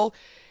still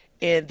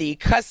in the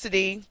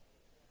custody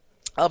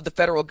of the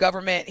federal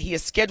government. He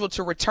is scheduled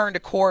to return to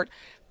court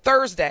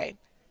Thursday.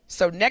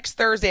 So next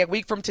Thursday, a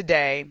week from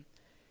today,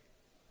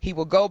 he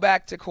will go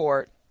back to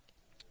court,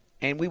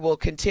 and we will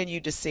continue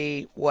to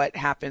see what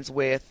happens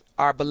with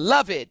our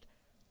beloved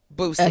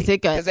Boosie. I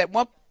think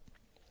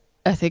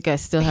I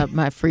still have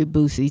my free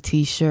Boosie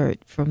T-shirt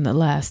from the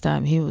last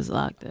time he was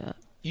locked up.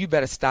 You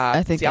better stop.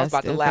 I was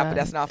about to laugh, but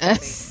that's not funny.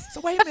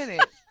 So wait a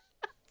minute.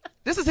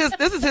 This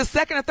is his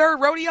second or third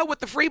rodeo with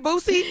the free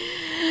Boosie?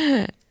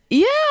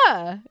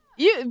 Yeah.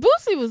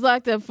 Boosie was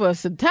locked up for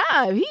some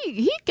time.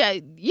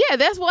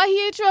 That's why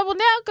he in trouble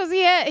now, because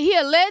he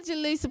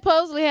allegedly,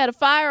 supposedly had a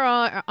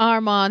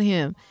firearm on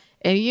him.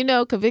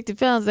 And convicted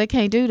felons, they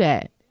can't do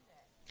that.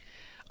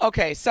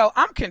 Okay, so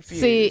I'm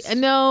confused. See,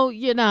 no,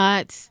 you're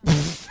not.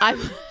 I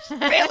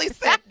barely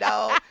said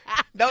no.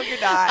 No, you're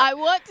not. I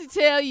want to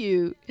tell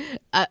you,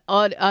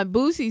 on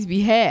Boosie's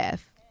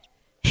behalf,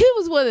 he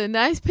was one of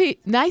the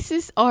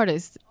nicest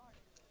artists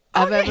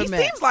I've ever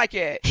met. He seems like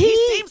it.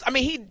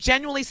 He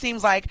genuinely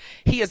seems like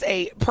he is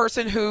a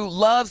person who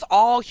loves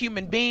all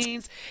human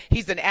beings.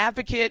 He's an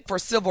advocate for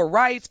civil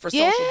rights, for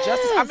social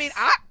justice.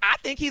 I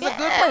think he's a good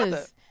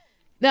brother.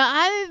 Now,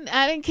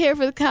 I didn't care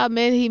for the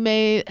comment he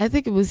made. I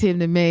think it was him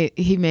that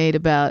he made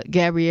about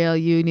Gabrielle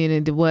Union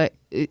and Dwayne.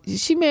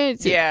 She married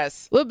to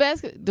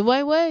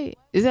Dwayne Wade.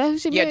 Is that who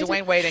she married? Yeah,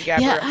 Dwayne Wade and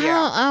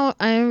Gabrielle.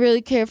 I didn't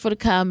really care for the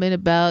comment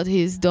about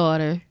his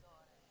daughter.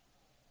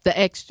 The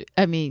extra.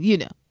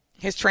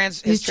 His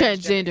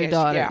transgender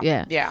daughter.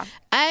 Yeah.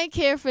 I didn't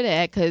care for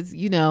that because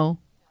he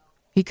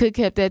could have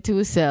kept that to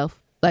himself,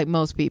 like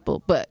most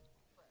people. But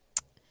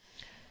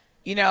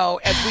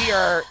as we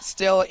are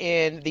still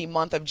in the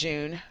month of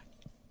June,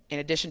 In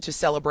addition to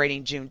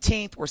celebrating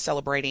Juneteenth, we're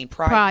celebrating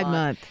Pride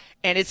Month.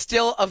 And it's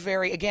still a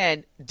very,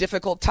 again,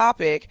 difficult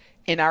topic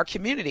in our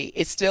community.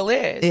 It still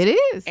is. It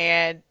is.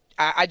 And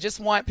I just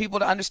want people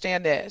to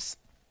understand this.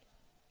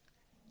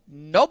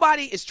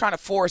 Nobody is trying to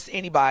force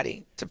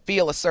anybody to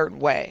feel a certain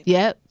way.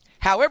 Yep.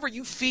 However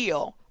you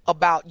feel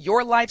about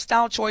your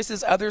lifestyle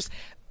choices, others'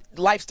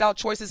 lifestyle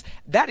choices,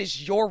 that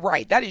is your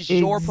right. That is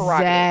your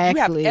prerogative.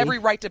 You have every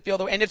right to feel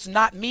that way. And it's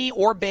not me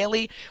or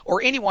Bailey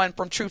or anyone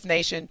from Truth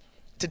Nation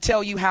to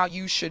tell you how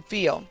you should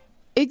feel.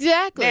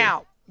 Exactly.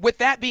 Now, with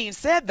that being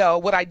said, though,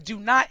 what I do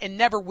not and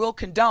never will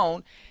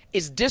condone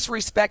is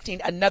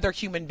disrespecting another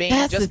human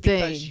being just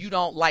because you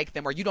don't like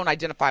them or you don't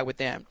identify with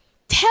them.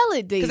 Tell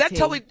it, DT. Because that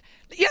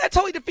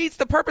totally defeats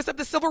the purpose of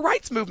the civil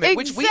rights movement,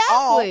 which we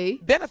all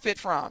benefit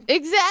from.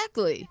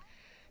 Exactly.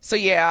 So,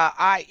 yeah,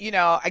 I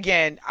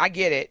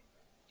get it.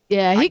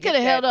 Yeah, he could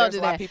have held on to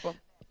that. People.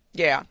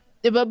 Yeah.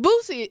 But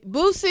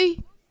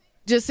Boosie,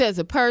 just as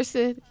a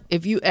person,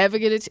 if you ever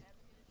get it,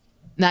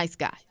 nice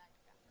guy.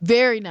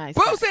 Very nice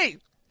Boosie! Guy.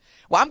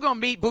 Well, I'm going to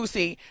meet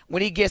Boosie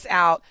when he gets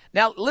out.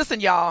 Now,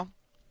 listen, y'all.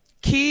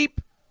 Keep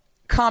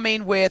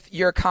coming with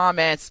your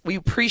comments. We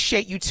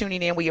appreciate you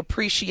tuning in. We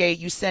appreciate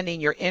you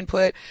sending your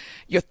input,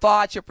 your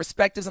thoughts, your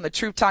perspectives on the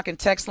Truth Talking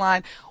text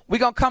line. We're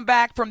going to come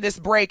back from this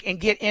break and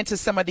get into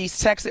some of these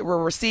texts that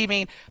we're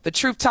receiving. The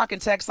Truth Talking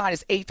text line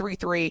is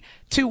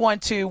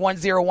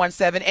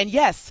 833-212-1017. And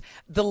yes,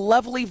 the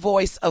lovely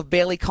voice of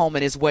Bailey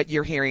Coleman is what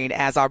you're hearing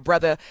as our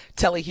brother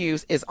Telly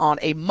Hughes is on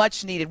a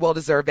much-needed,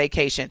 well-deserved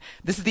vacation.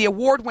 This is the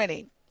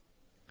award-winning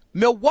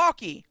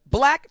Milwaukee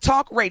Black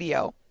Talk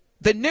Radio,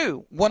 the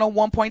new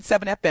 101.7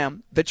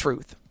 FM, The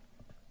Truth.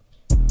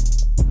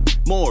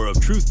 More of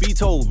Truth Be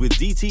Told with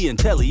DT and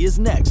Telly is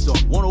next on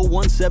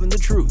 101.7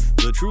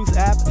 The Truth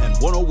app, and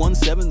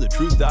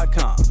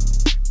 1017thetruth.com.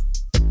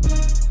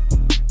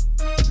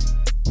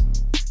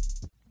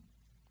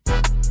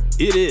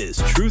 It is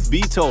Truth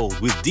Be Told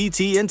with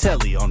DT and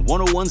Telly on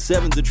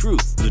 101.7 The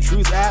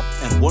Truth app,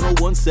 and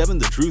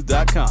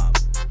 1017thetruth.com.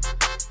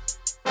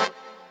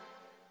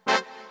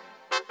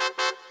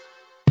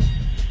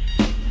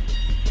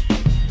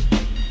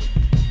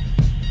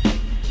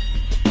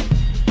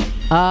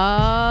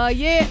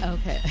 Yeah.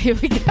 Okay, here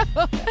we go.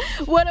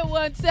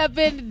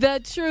 1017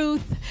 The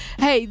Truth.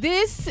 Hey,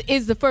 this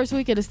is the first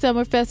weekend of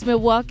Summerfest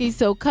Milwaukee,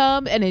 so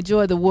come and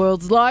enjoy the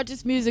world's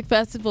largest music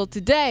festival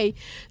today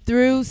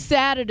through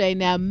Saturday.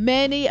 Now,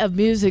 many of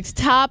music's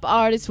top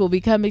artists will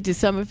be coming to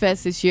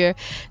Summerfest this year.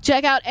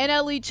 Check out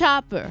NLE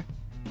Chopper,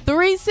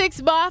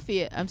 3-6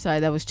 Mafia. I'm sorry,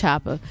 that was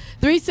Chopper.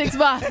 3-6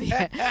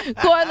 Mafia.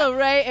 Coi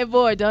Leray and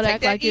more. Don't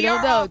act like you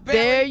don't know.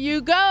 There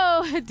you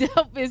go.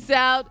 Don't miss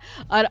out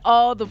on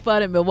all the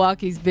fun at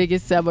Milwaukee's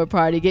biggest summer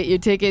party. Get your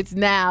tickets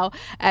now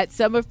at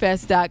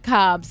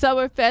summerfest.com.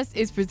 Summerfest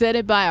is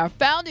presented by our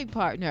founding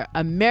partner,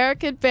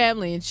 American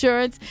Family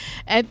Insurance.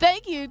 And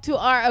thank you to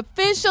our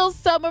official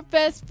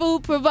Summerfest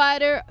food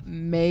provider,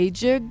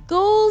 Major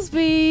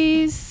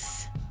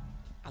Goolsby's.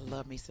 I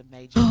love me some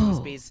Major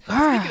Goolsby's.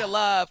 Speaking of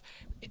love,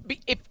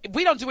 if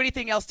we don't do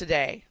anything else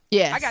today,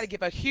 I got to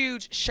give a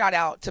huge shout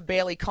out to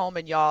Bailey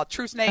Coleman, y'all.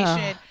 Truth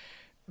Nation.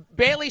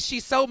 Bailey,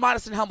 she's so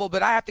modest and humble,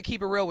 but I have to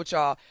keep it real with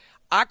y'all.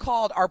 I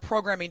called our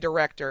programming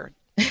director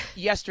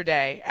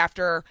yesterday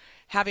after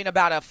having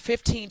about a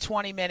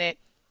 15-20 minute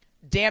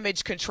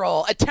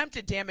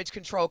attempted damage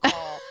control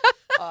call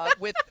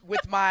with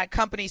my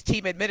company's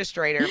team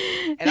administrator.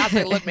 And I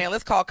said, look, man,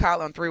 let's call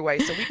Kyle on three-way.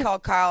 So we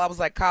called Kyle. I was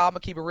like, Kyle, I'm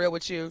going to keep it real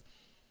with you.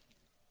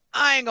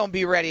 I ain't going to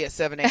be ready at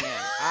 7 a.m.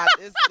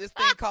 This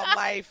thing called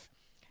life.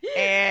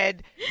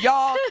 And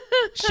y'all,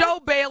 show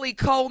Bailey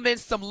Coleman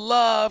some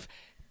love.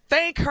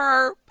 Thank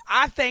her.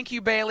 I thank you,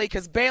 Bailey,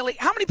 because Bailey,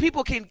 how many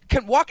people can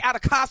walk out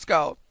of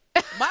Costco,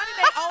 minding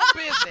their own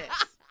business,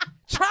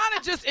 trying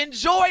to just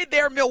enjoy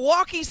their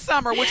Milwaukee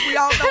summer, which we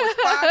all know is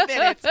 5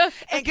 minutes,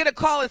 and get a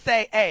call and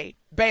say, hey,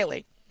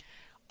 Bailey,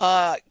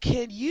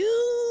 can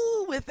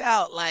you,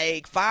 without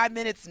like 5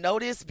 minutes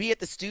notice, be at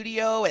the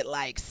studio at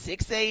like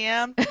 6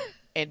 a.m.?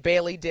 And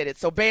Bailey did it.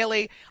 So,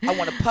 Bailey, I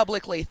want to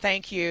publicly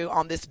thank you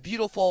on this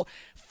beautiful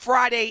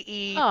Friday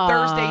Eve,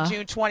 Thursday,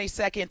 June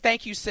 22nd.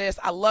 Thank you, sis.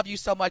 I love you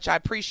so much. I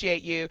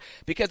appreciate you,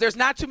 because there's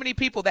not too many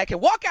people that can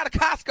walk out of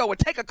Costco and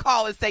take a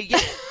call and say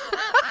yes.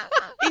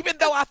 Even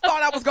though I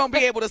thought I was going to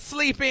be able to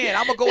sleep in,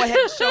 I'm going to go ahead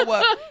and show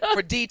up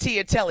for DT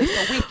and Telly.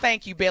 So we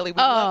thank you, Bailey.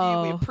 We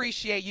love you. We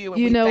appreciate you.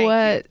 And you know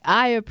what? You.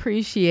 I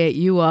appreciate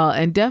you all,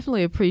 and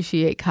definitely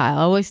appreciate Kyle.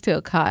 I always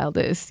tell Kyle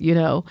this,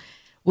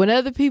 when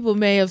other people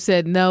may have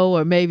said no,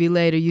 or maybe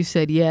later you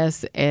said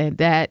yes, and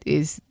that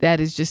is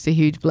just a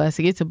huge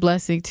blessing. It's a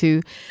blessing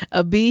to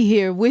be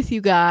here with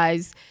you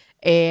guys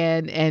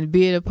and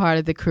being a part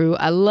of the crew.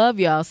 I love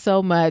y'all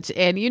so much,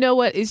 and you know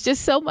what? It's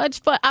just so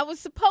much fun. I was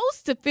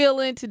supposed to fill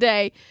in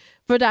today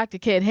for Dr.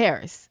 Ken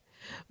Harris,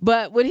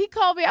 but when he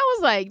called me, I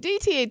was like,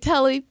 DT and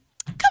Telly,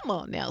 come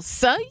on now,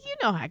 son. You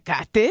know I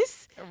got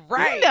this.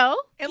 Right. You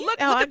know. And You look,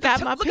 know look, I at, got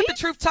the, my look at the piece.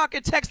 Truth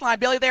Talking text line,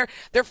 Bailey.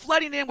 They're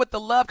flooding in with the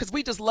love because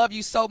we just love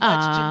you so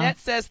much. Jeanette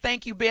says,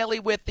 thank you, Bailey,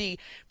 with the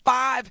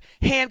 5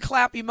 hand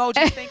clap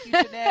emoji. Thank you,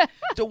 Jeanette.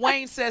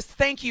 Dwayne says,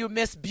 thank you,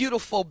 Miss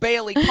Beautiful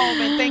Bailey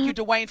Coleman. Thank you,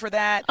 Dwayne, for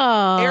that.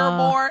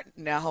 Airmore.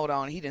 Now, hold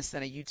on. He didn't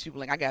send a YouTube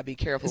link. I got to be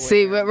careful with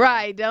See, Airmore.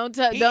 right. Don't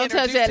touch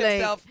that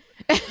link.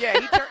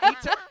 Yeah,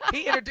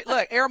 he introduced.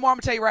 Look, Aaron Moore, I'm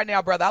gonna tell you right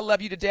now, brother. I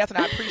love you to death, and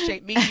I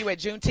appreciate meeting you at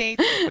Juneteenth.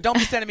 But don't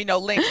be sending me no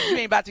links. You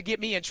ain't about to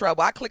get me in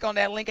trouble. I click on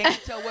that link, and you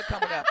tell what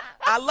coming up.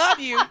 I love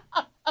you.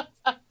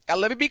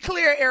 Let me be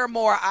clear, Aaron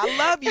Moore. I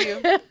love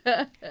you.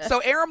 So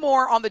Aaron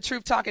Moore on the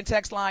Truth Talking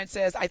text line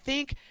says, I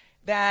think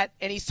that,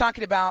 and he's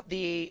talking about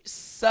the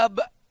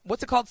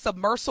what's it called?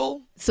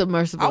 Submersible.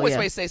 Submersible. I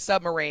always say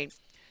submarine.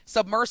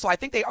 Submersible. I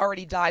think they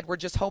already died. We're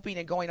just hoping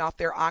and going off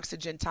their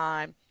oxygen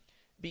time,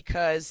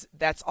 because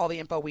that's all the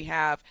info we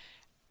have.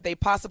 They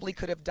possibly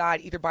could have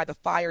died either by the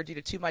fire due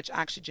to too much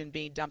oxygen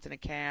being dumped in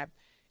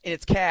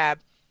its cab,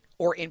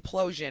 or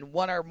implosion.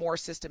 One or more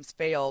systems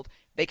failed.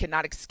 They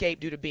cannot escape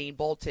due to being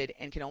bolted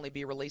and can only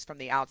be released from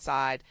the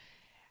outside.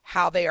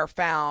 How they are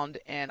found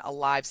and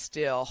alive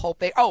still. Hope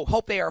they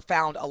are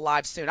found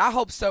alive soon. I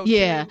hope so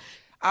too.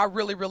 I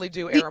really, really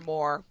do, Aaron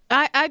Moore.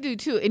 I do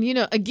too.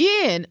 And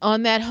again,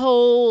 on that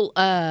whole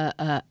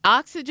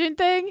oxygen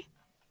thing,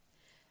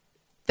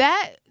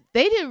 that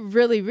they didn't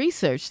really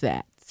research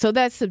that. So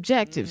that's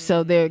subjective.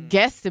 So they're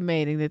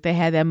guesstimating that they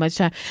had that much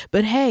time.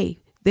 But hey,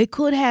 they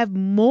could have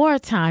more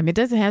time. It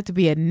doesn't have to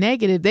be a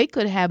negative. They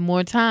could have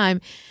more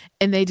time,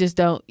 and they just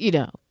don't,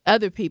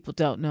 other people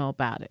don't know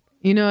about it.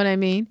 You know what I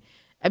mean?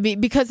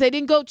 Because they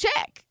didn't go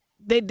check.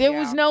 There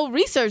was no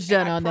research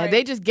done on that.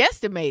 They just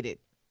guesstimated.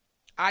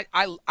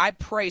 I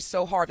pray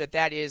so hard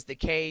that is the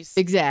case.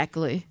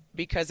 Exactly.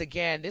 Because,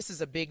 again, this is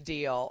a big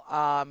deal.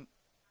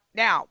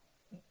 Now,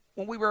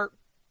 when we were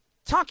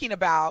talking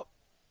about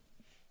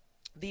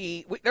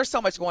there's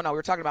so much going on. We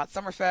were talking about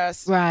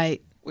Summerfest.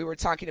 Right. We were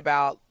talking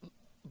about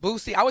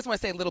Boosie. I always want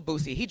to say Little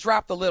Boosie. He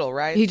dropped a little,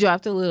 right? He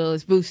dropped a little.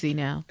 It's Boosie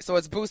now. So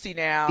it's Boosie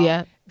now.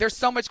 Yeah. There's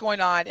so much going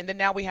on. And then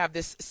now we have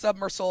this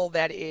submersible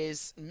that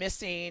is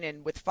missing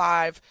and with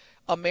 5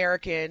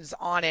 Americans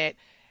on it.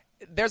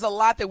 There's a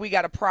lot that we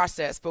got to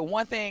process. But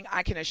one thing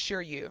I can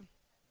assure you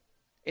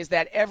is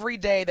that every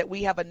day that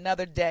we have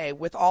another day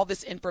with all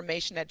this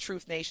information that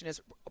Truth Nation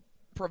is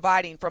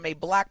providing from a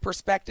Black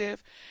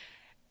perspective,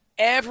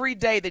 every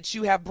day that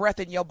you have breath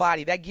in your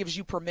body, that gives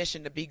you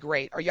permission to be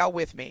great. Are y'all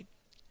with me?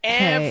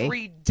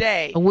 Every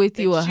day. I'm with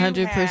you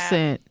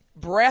 100%.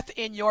 Breath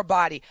in your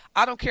body.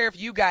 I don't care if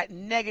you got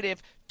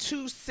negative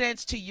 2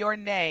 cents to your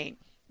name.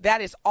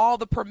 That is all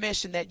the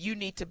permission that you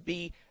need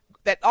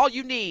all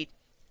you need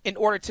in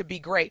order to be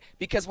great.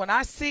 Because when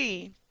I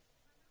see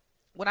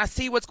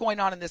what's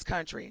going on in this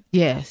country,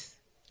 yes,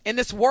 in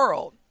this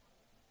world,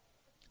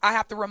 I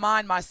have to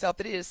remind myself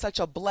that it is such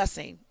a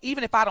blessing,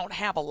 even if I don't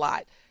have a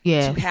lot,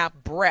 to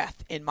have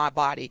breath in my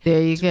body. There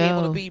you to go. be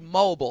able to be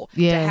mobile,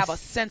 to have a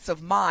sense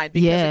of mind.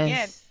 Because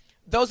again,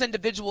 those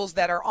individuals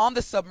that are on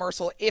the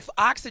submersible, if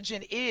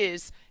oxygen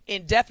is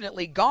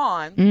indefinitely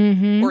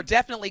gone or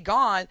definitely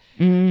gone,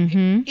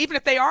 even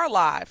if they are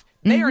alive,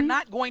 they are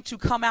not going to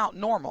come out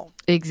normal.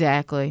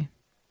 Exactly.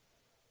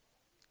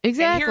 And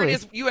here it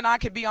is, you and I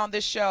could be on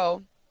this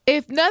show.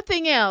 If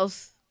nothing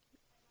else,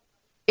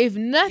 if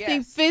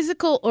nothing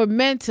physical or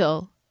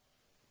mental,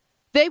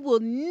 they will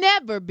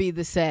never be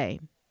the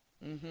same.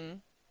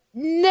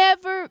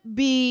 Never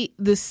be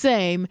the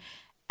same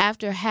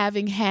after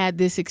having had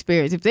this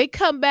experience. If they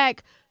come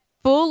back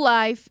full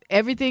life,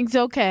 everything's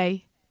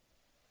okay,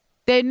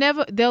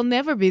 they'll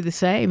never be the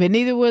same, and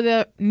neither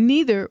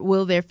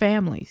will their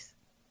families.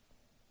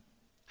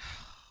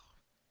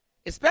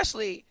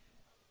 Especially,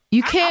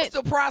 you can't. I'm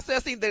still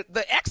processing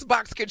the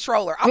Xbox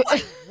controller. I'm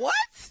like, what?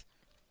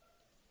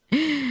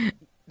 Xbox.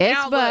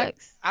 Now, look,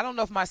 I don't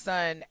know if my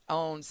son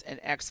owns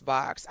an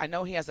Xbox. I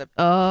know he has a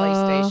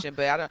PlayStation,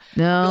 but I don't.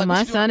 No, like,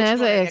 my son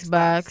has an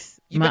Xbox.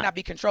 You better not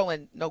be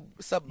controlling no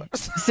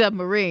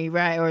submarine,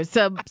 right? Or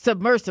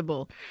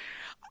submersible.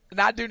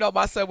 And I do know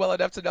my son well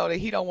enough to know that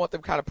he don't want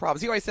them kind of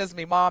problems. He always says to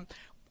me, "Mom,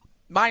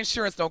 my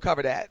insurance don't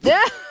cover that."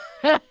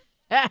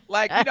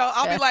 Like,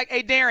 I'll be like,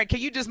 "Hey, Darren, can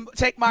you just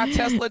take my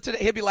Tesla today?"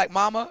 He'll be like,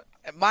 "Mama,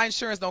 my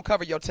insurance don't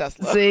cover your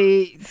Tesla."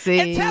 See, and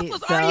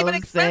Teslas aren't even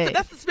expensive.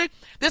 That's this big.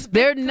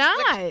 They're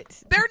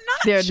not. They're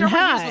not. They're Sherman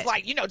not. Hughes was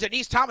like,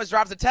 Denise Thomas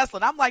drives a Tesla,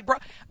 and I'm like, bro,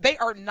 they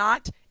are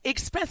not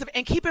expensive.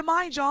 And keep in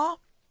mind, y'all,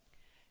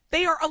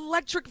 they are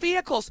electric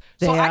vehicles.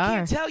 So I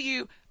can't tell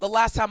you the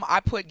last time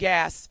I put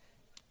gas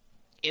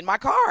in my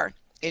car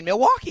in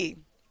Milwaukee.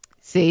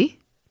 See,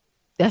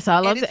 that's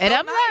all I'm saying.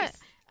 And nice.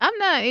 I'm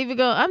not even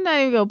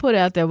gonna put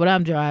out there what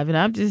I'm driving.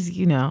 I'm just,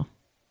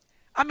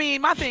 I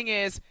mean, my thing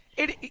is,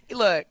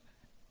 look,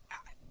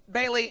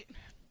 Bailey.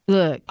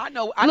 Look, I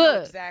know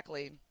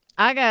exactly.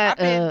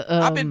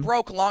 I've been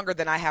broke longer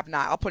than I have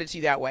not. I'll put it to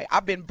you that way.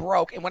 I've been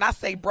broke, and when I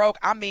say broke,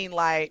 I mean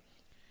like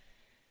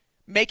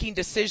making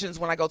decisions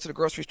when I go to the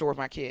grocery store with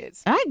my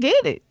kids. I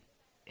get it.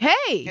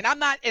 Hey.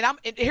 And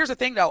here's the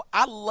thing though.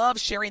 I love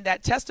sharing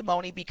that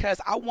testimony because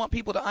I want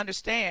people to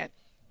understand.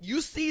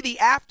 You see the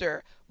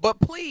after, but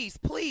please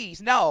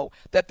know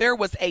that there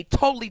was a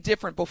totally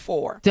different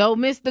before. Don't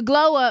miss the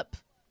glow up.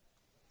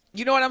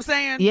 You know what I'm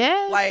saying?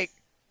 Yeah. Like,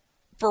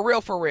 for real.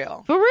 For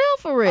real.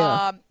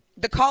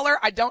 The caller,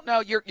 I don't know.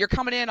 You're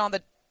coming in on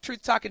the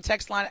Truth Talking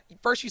text line.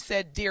 First you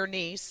said dear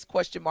niece, ?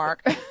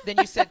 Then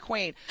you said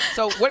queen.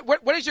 So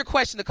what is your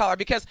question to caller?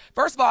 Because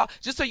first of all,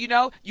 just so you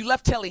know, you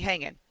left Telly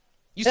hanging.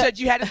 You said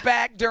you had his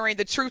back during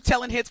the Truth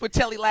Telling Hits with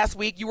Telly last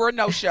week. You were a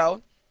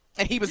no-show,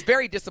 and he was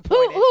very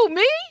disappointed. Who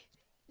me?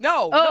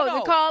 No.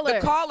 The caller.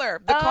 The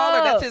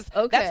caller. That's his.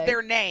 Okay. That's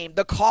their name.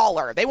 The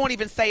caller. They won't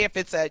even say if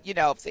it's a.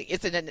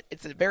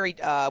 It's a very.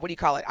 What do you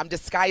call it? I'm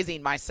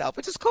disguising myself,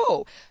 which is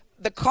cool.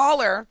 The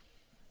caller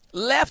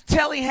left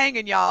Telly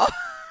hanging, y'all.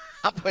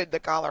 I'm putting the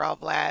caller on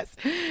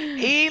blast.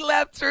 He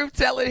left Truth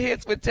Telling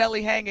Hits with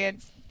Telly hanging.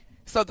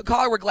 So the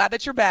caller, we're glad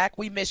that you're back.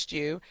 We missed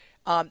you.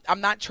 I'm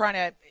not trying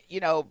to.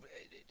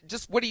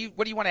 Just what do you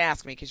want to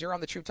ask me? Because you're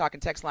on the Truth Talking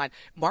text line.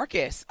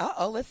 Marcus,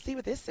 let's see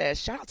what this says.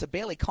 Shout out to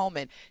Bailey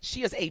Coleman.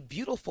 She is a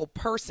beautiful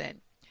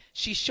person.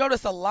 She showed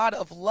us a lot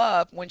of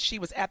love when she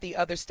was at the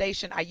other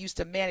station. I used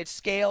to manage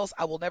scales.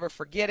 I will never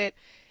forget it.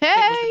 Hey.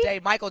 It was the day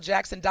Michael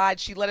Jackson died.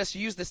 She let us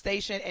use the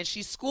station, and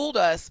she schooled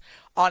us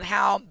on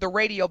how the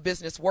radio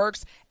business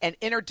works and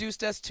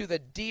introduced us to the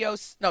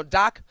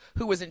Doc,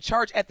 who was in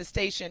charge at the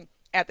station.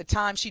 At the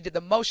time, she did the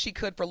most she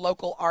could for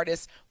local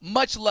artists.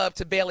 Much love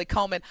to Bailey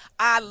Coleman.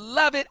 I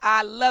love it.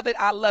 I love it.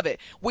 I love it.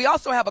 We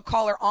also have a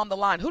caller on the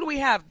line. Who do we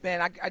have, Ben?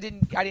 I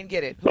didn't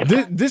get it.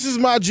 This is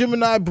my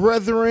Gemini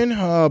brethren,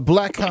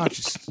 Black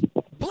Conscious.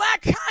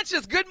 Black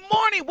Conscious, good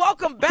morning.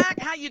 Welcome back.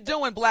 How you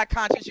doing, Black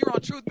Conscious? You're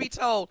on Truth Be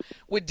Told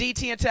with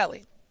DT and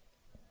Telly.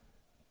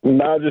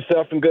 Nod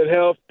yourself in good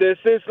health. This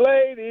is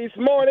ladies'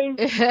 morning.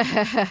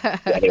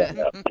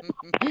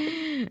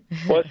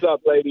 What's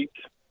up, ladies?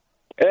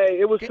 Hey,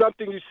 it was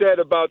something you said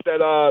about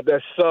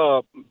that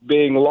sub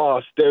being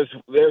lost.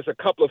 There's a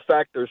couple of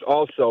factors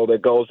also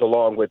that goes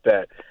along with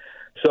that.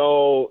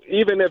 So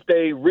even if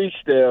they reach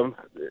them,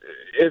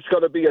 it's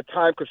going to be a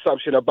time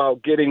consumption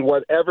about getting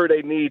whatever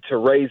they need to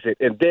raise it,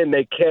 and then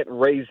they can't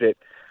raise it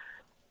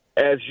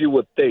as you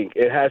would think.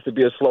 It has to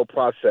be a slow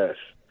process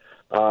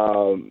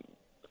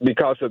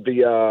because of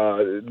the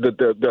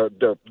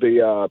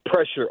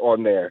pressure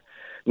on there.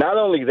 Not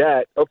only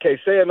that, okay,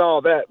 saying all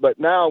that, but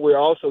now we're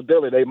also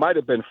dealing. They might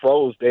have been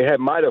froze.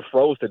 Might have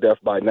froze to death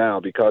by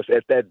now because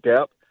at that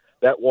depth,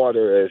 that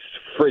water is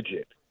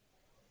frigid.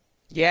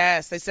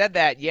 Yes, they said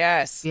that.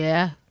 Yes.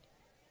 Yeah.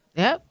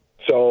 Yep.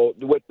 So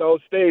with those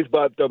things,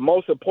 but the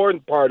most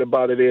important part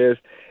about it is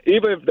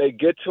even if they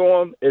get to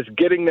them, it's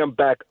getting them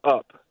back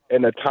up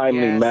in a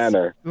timely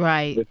manner.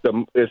 Right. It's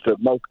the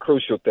most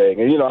crucial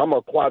thing. And I'm an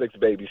aquatics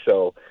baby,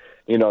 so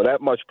that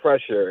much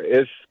pressure.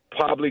 It's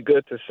probably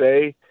good to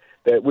say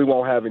that we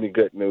won't have any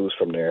good news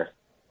from there.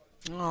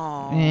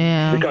 Oh,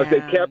 yeah. Because they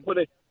can't put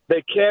it.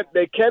 They can't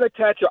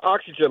attach an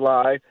oxygen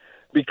line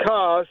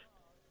because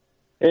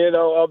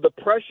of the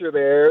pressure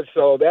there.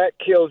 So that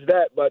kills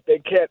that. But they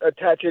can't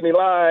attach any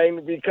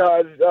line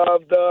because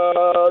of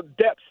the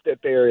depths that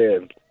they're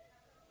in.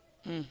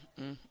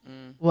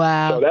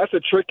 Wow. So that's a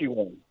tricky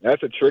one.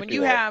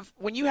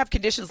 When you have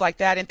conditions like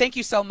that, and thank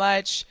you so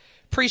much.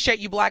 Appreciate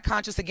you, Black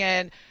Conscious,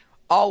 again.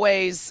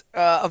 Always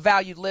a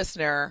valued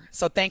listener,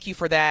 so thank you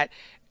for that.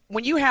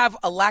 When you have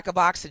a lack of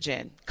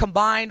oxygen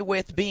combined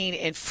with being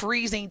in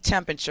freezing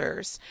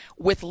temperatures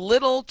with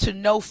little to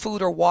no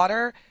food or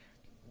water,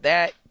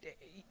 Now,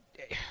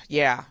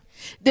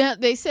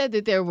 they said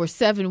that there were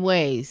 7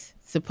 ways,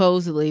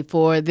 supposedly,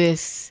 for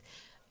this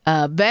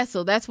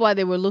vessel. That's why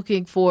they were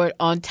looking for it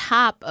on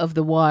top of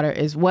the water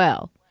as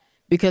well,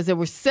 because there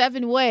were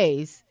 7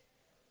 ways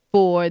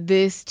for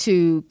this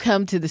to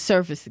come to the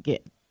surface again.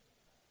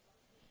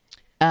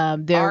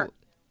 There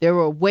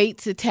were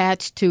weights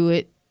attached to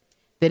it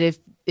that if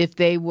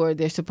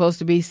there's supposed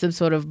to be some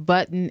sort of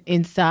button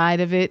inside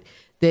of it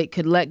that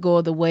could let go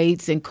of the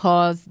weights and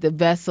cause the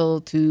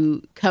vessel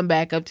to come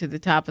back up to the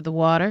top of the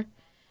water.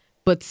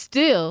 But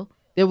still,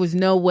 there was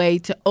no way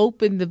to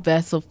open the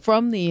vessel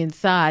from the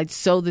inside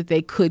so that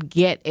they could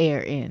get air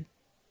in.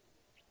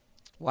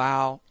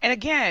 Wow. And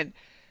again,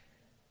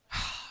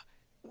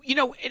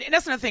 and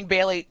that's another thing,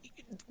 Bailey,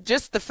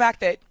 just the fact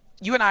that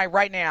you and I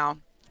right now,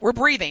 we're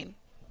breathing.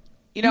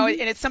 And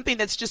it's something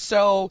that's just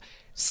so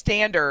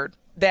standard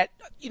that,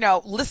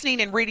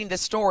 listening and reading this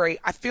story,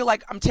 I feel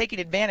like I'm taking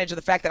advantage of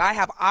the fact that I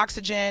have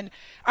oxygen.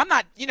 I'm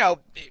not,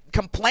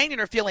 complaining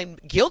or feeling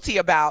guilty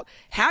about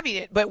having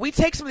it, but we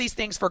take some of these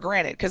things for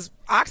granted because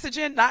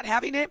oxygen, not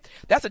having it,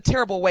 that's a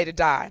terrible way to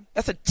die.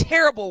 That's a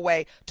terrible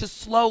way to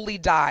slowly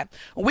die.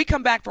 When we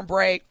come back from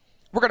break,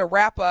 we're going to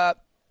wrap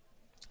up.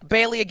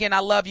 Bailey, again, I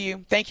love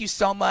you. Thank you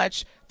so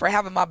much for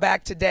having my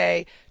back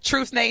today.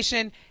 Truth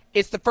Nation,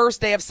 it's the first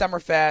day of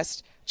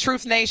Summerfest.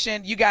 Truth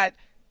Nation, you got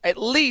at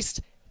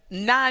least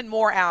 9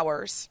 more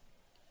hours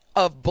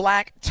of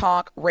Black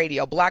Talk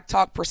Radio, Black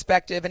Talk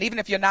Perspective. And even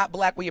if you're not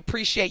Black, we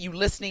appreciate you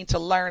listening to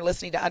learn,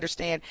 listening to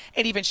understand,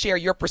 and even share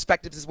your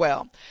perspectives as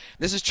well.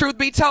 This is Truth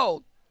Be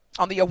Told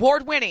on the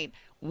award-winning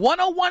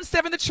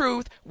 1017 The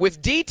Truth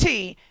with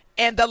DT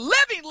and the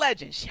living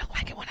legend. She don't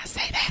like it when I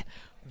say that.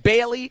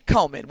 Bailey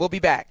Coleman. We'll be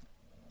back.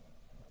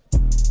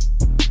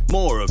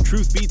 More of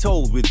Truth Be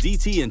Told with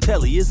DT and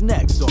Telly is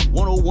next on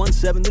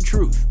 1017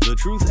 The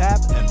Truth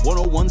app, and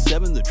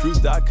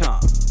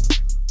 1017thetruth.com.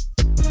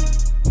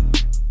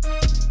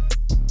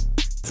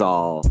 It's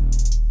all.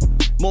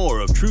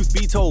 More of Truth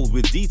Be Told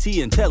with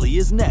DT and Telly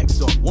is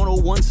next on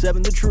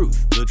 1017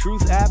 The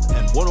Truth app,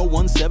 and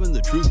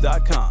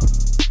 1017thetruth.com.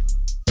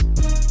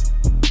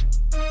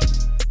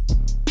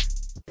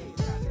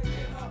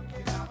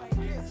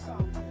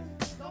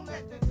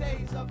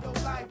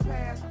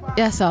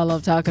 That's all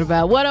I'm talking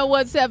about.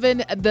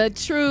 1017 The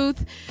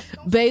Truth.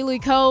 Bailey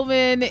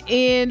Coleman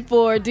in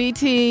for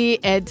DT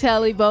and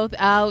Telly, both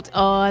out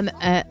on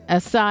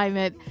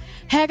assignment.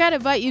 Hey, I got to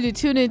invite you to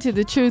tune into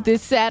The Truth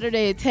this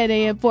Saturday at 10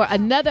 a.m. for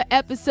another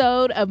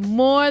episode of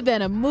More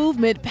Than a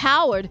Movement,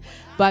 powered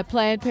by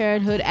Planned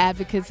Parenthood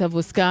Advocates of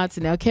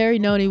Wisconsin. Now, Carrie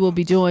Noni will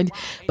be joined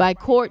by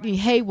Courtney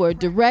Hayward,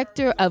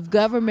 Director of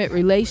Government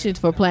Relations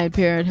for Planned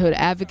Parenthood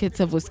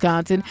Advocates of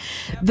Wisconsin.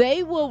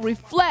 They will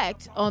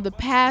reflect on the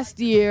past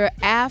year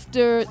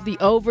after the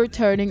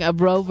overturning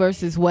of Roe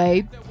versus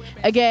Wade.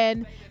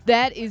 Again,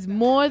 that is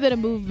More Than a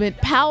Movement,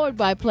 powered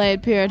by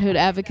Planned Parenthood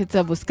Advocates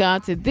of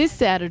Wisconsin, this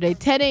Saturday,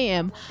 10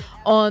 a.m.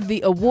 on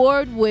the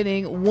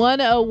award-winning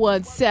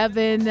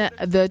 1017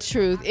 The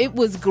Truth. It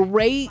was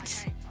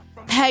great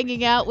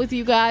hanging out with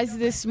you guys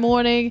this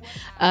morning.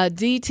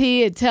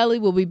 DT and Telly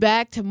will be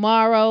back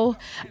tomorrow.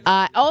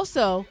 I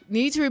also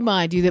need to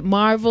remind you that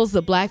Marvel's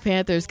The Black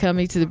Panther is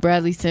coming to the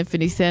Bradley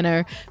Symphony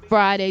Center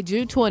Friday,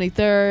 June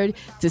 23rd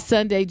to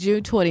Sunday,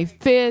 June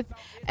 25th.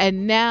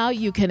 And now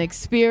you can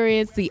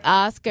experience the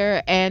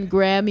Oscar and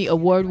Grammy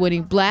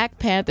award-winning Black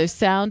Panther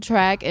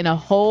soundtrack in a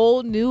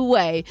whole new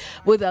way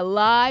with a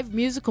live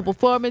musical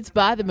performance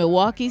by the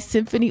Milwaukee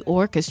Symphony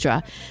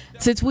Orchestra.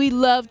 Since we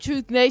love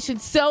Truth Nation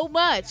so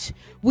much,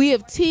 we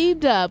have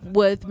teamed up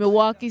with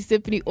Milwaukee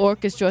Symphony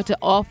Orchestra to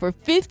offer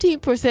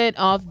 15%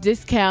 off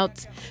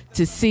discounts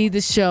to see the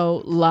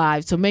show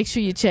live. So make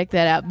sure you check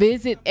that out.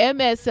 Visit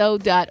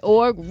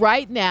mso.org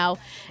right now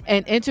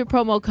and enter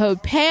promo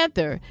code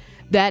PANTHER.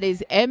 That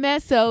is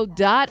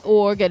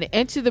mso.org, and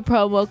enter the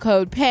promo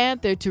code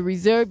PANTHER to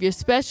reserve your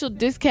special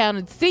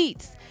discounted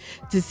seats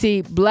to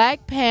see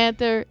Black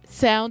Panther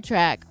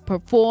soundtrack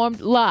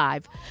performed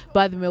live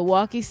by the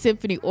Milwaukee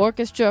Symphony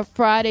Orchestra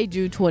Friday,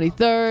 June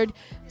 23rd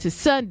to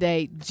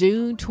Sunday,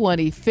 June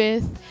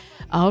 25th.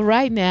 All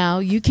right, now,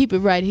 you keep it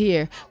right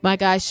here. My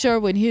guy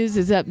Sherwin Hughes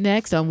is up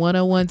next on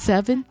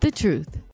 1017 The Truth.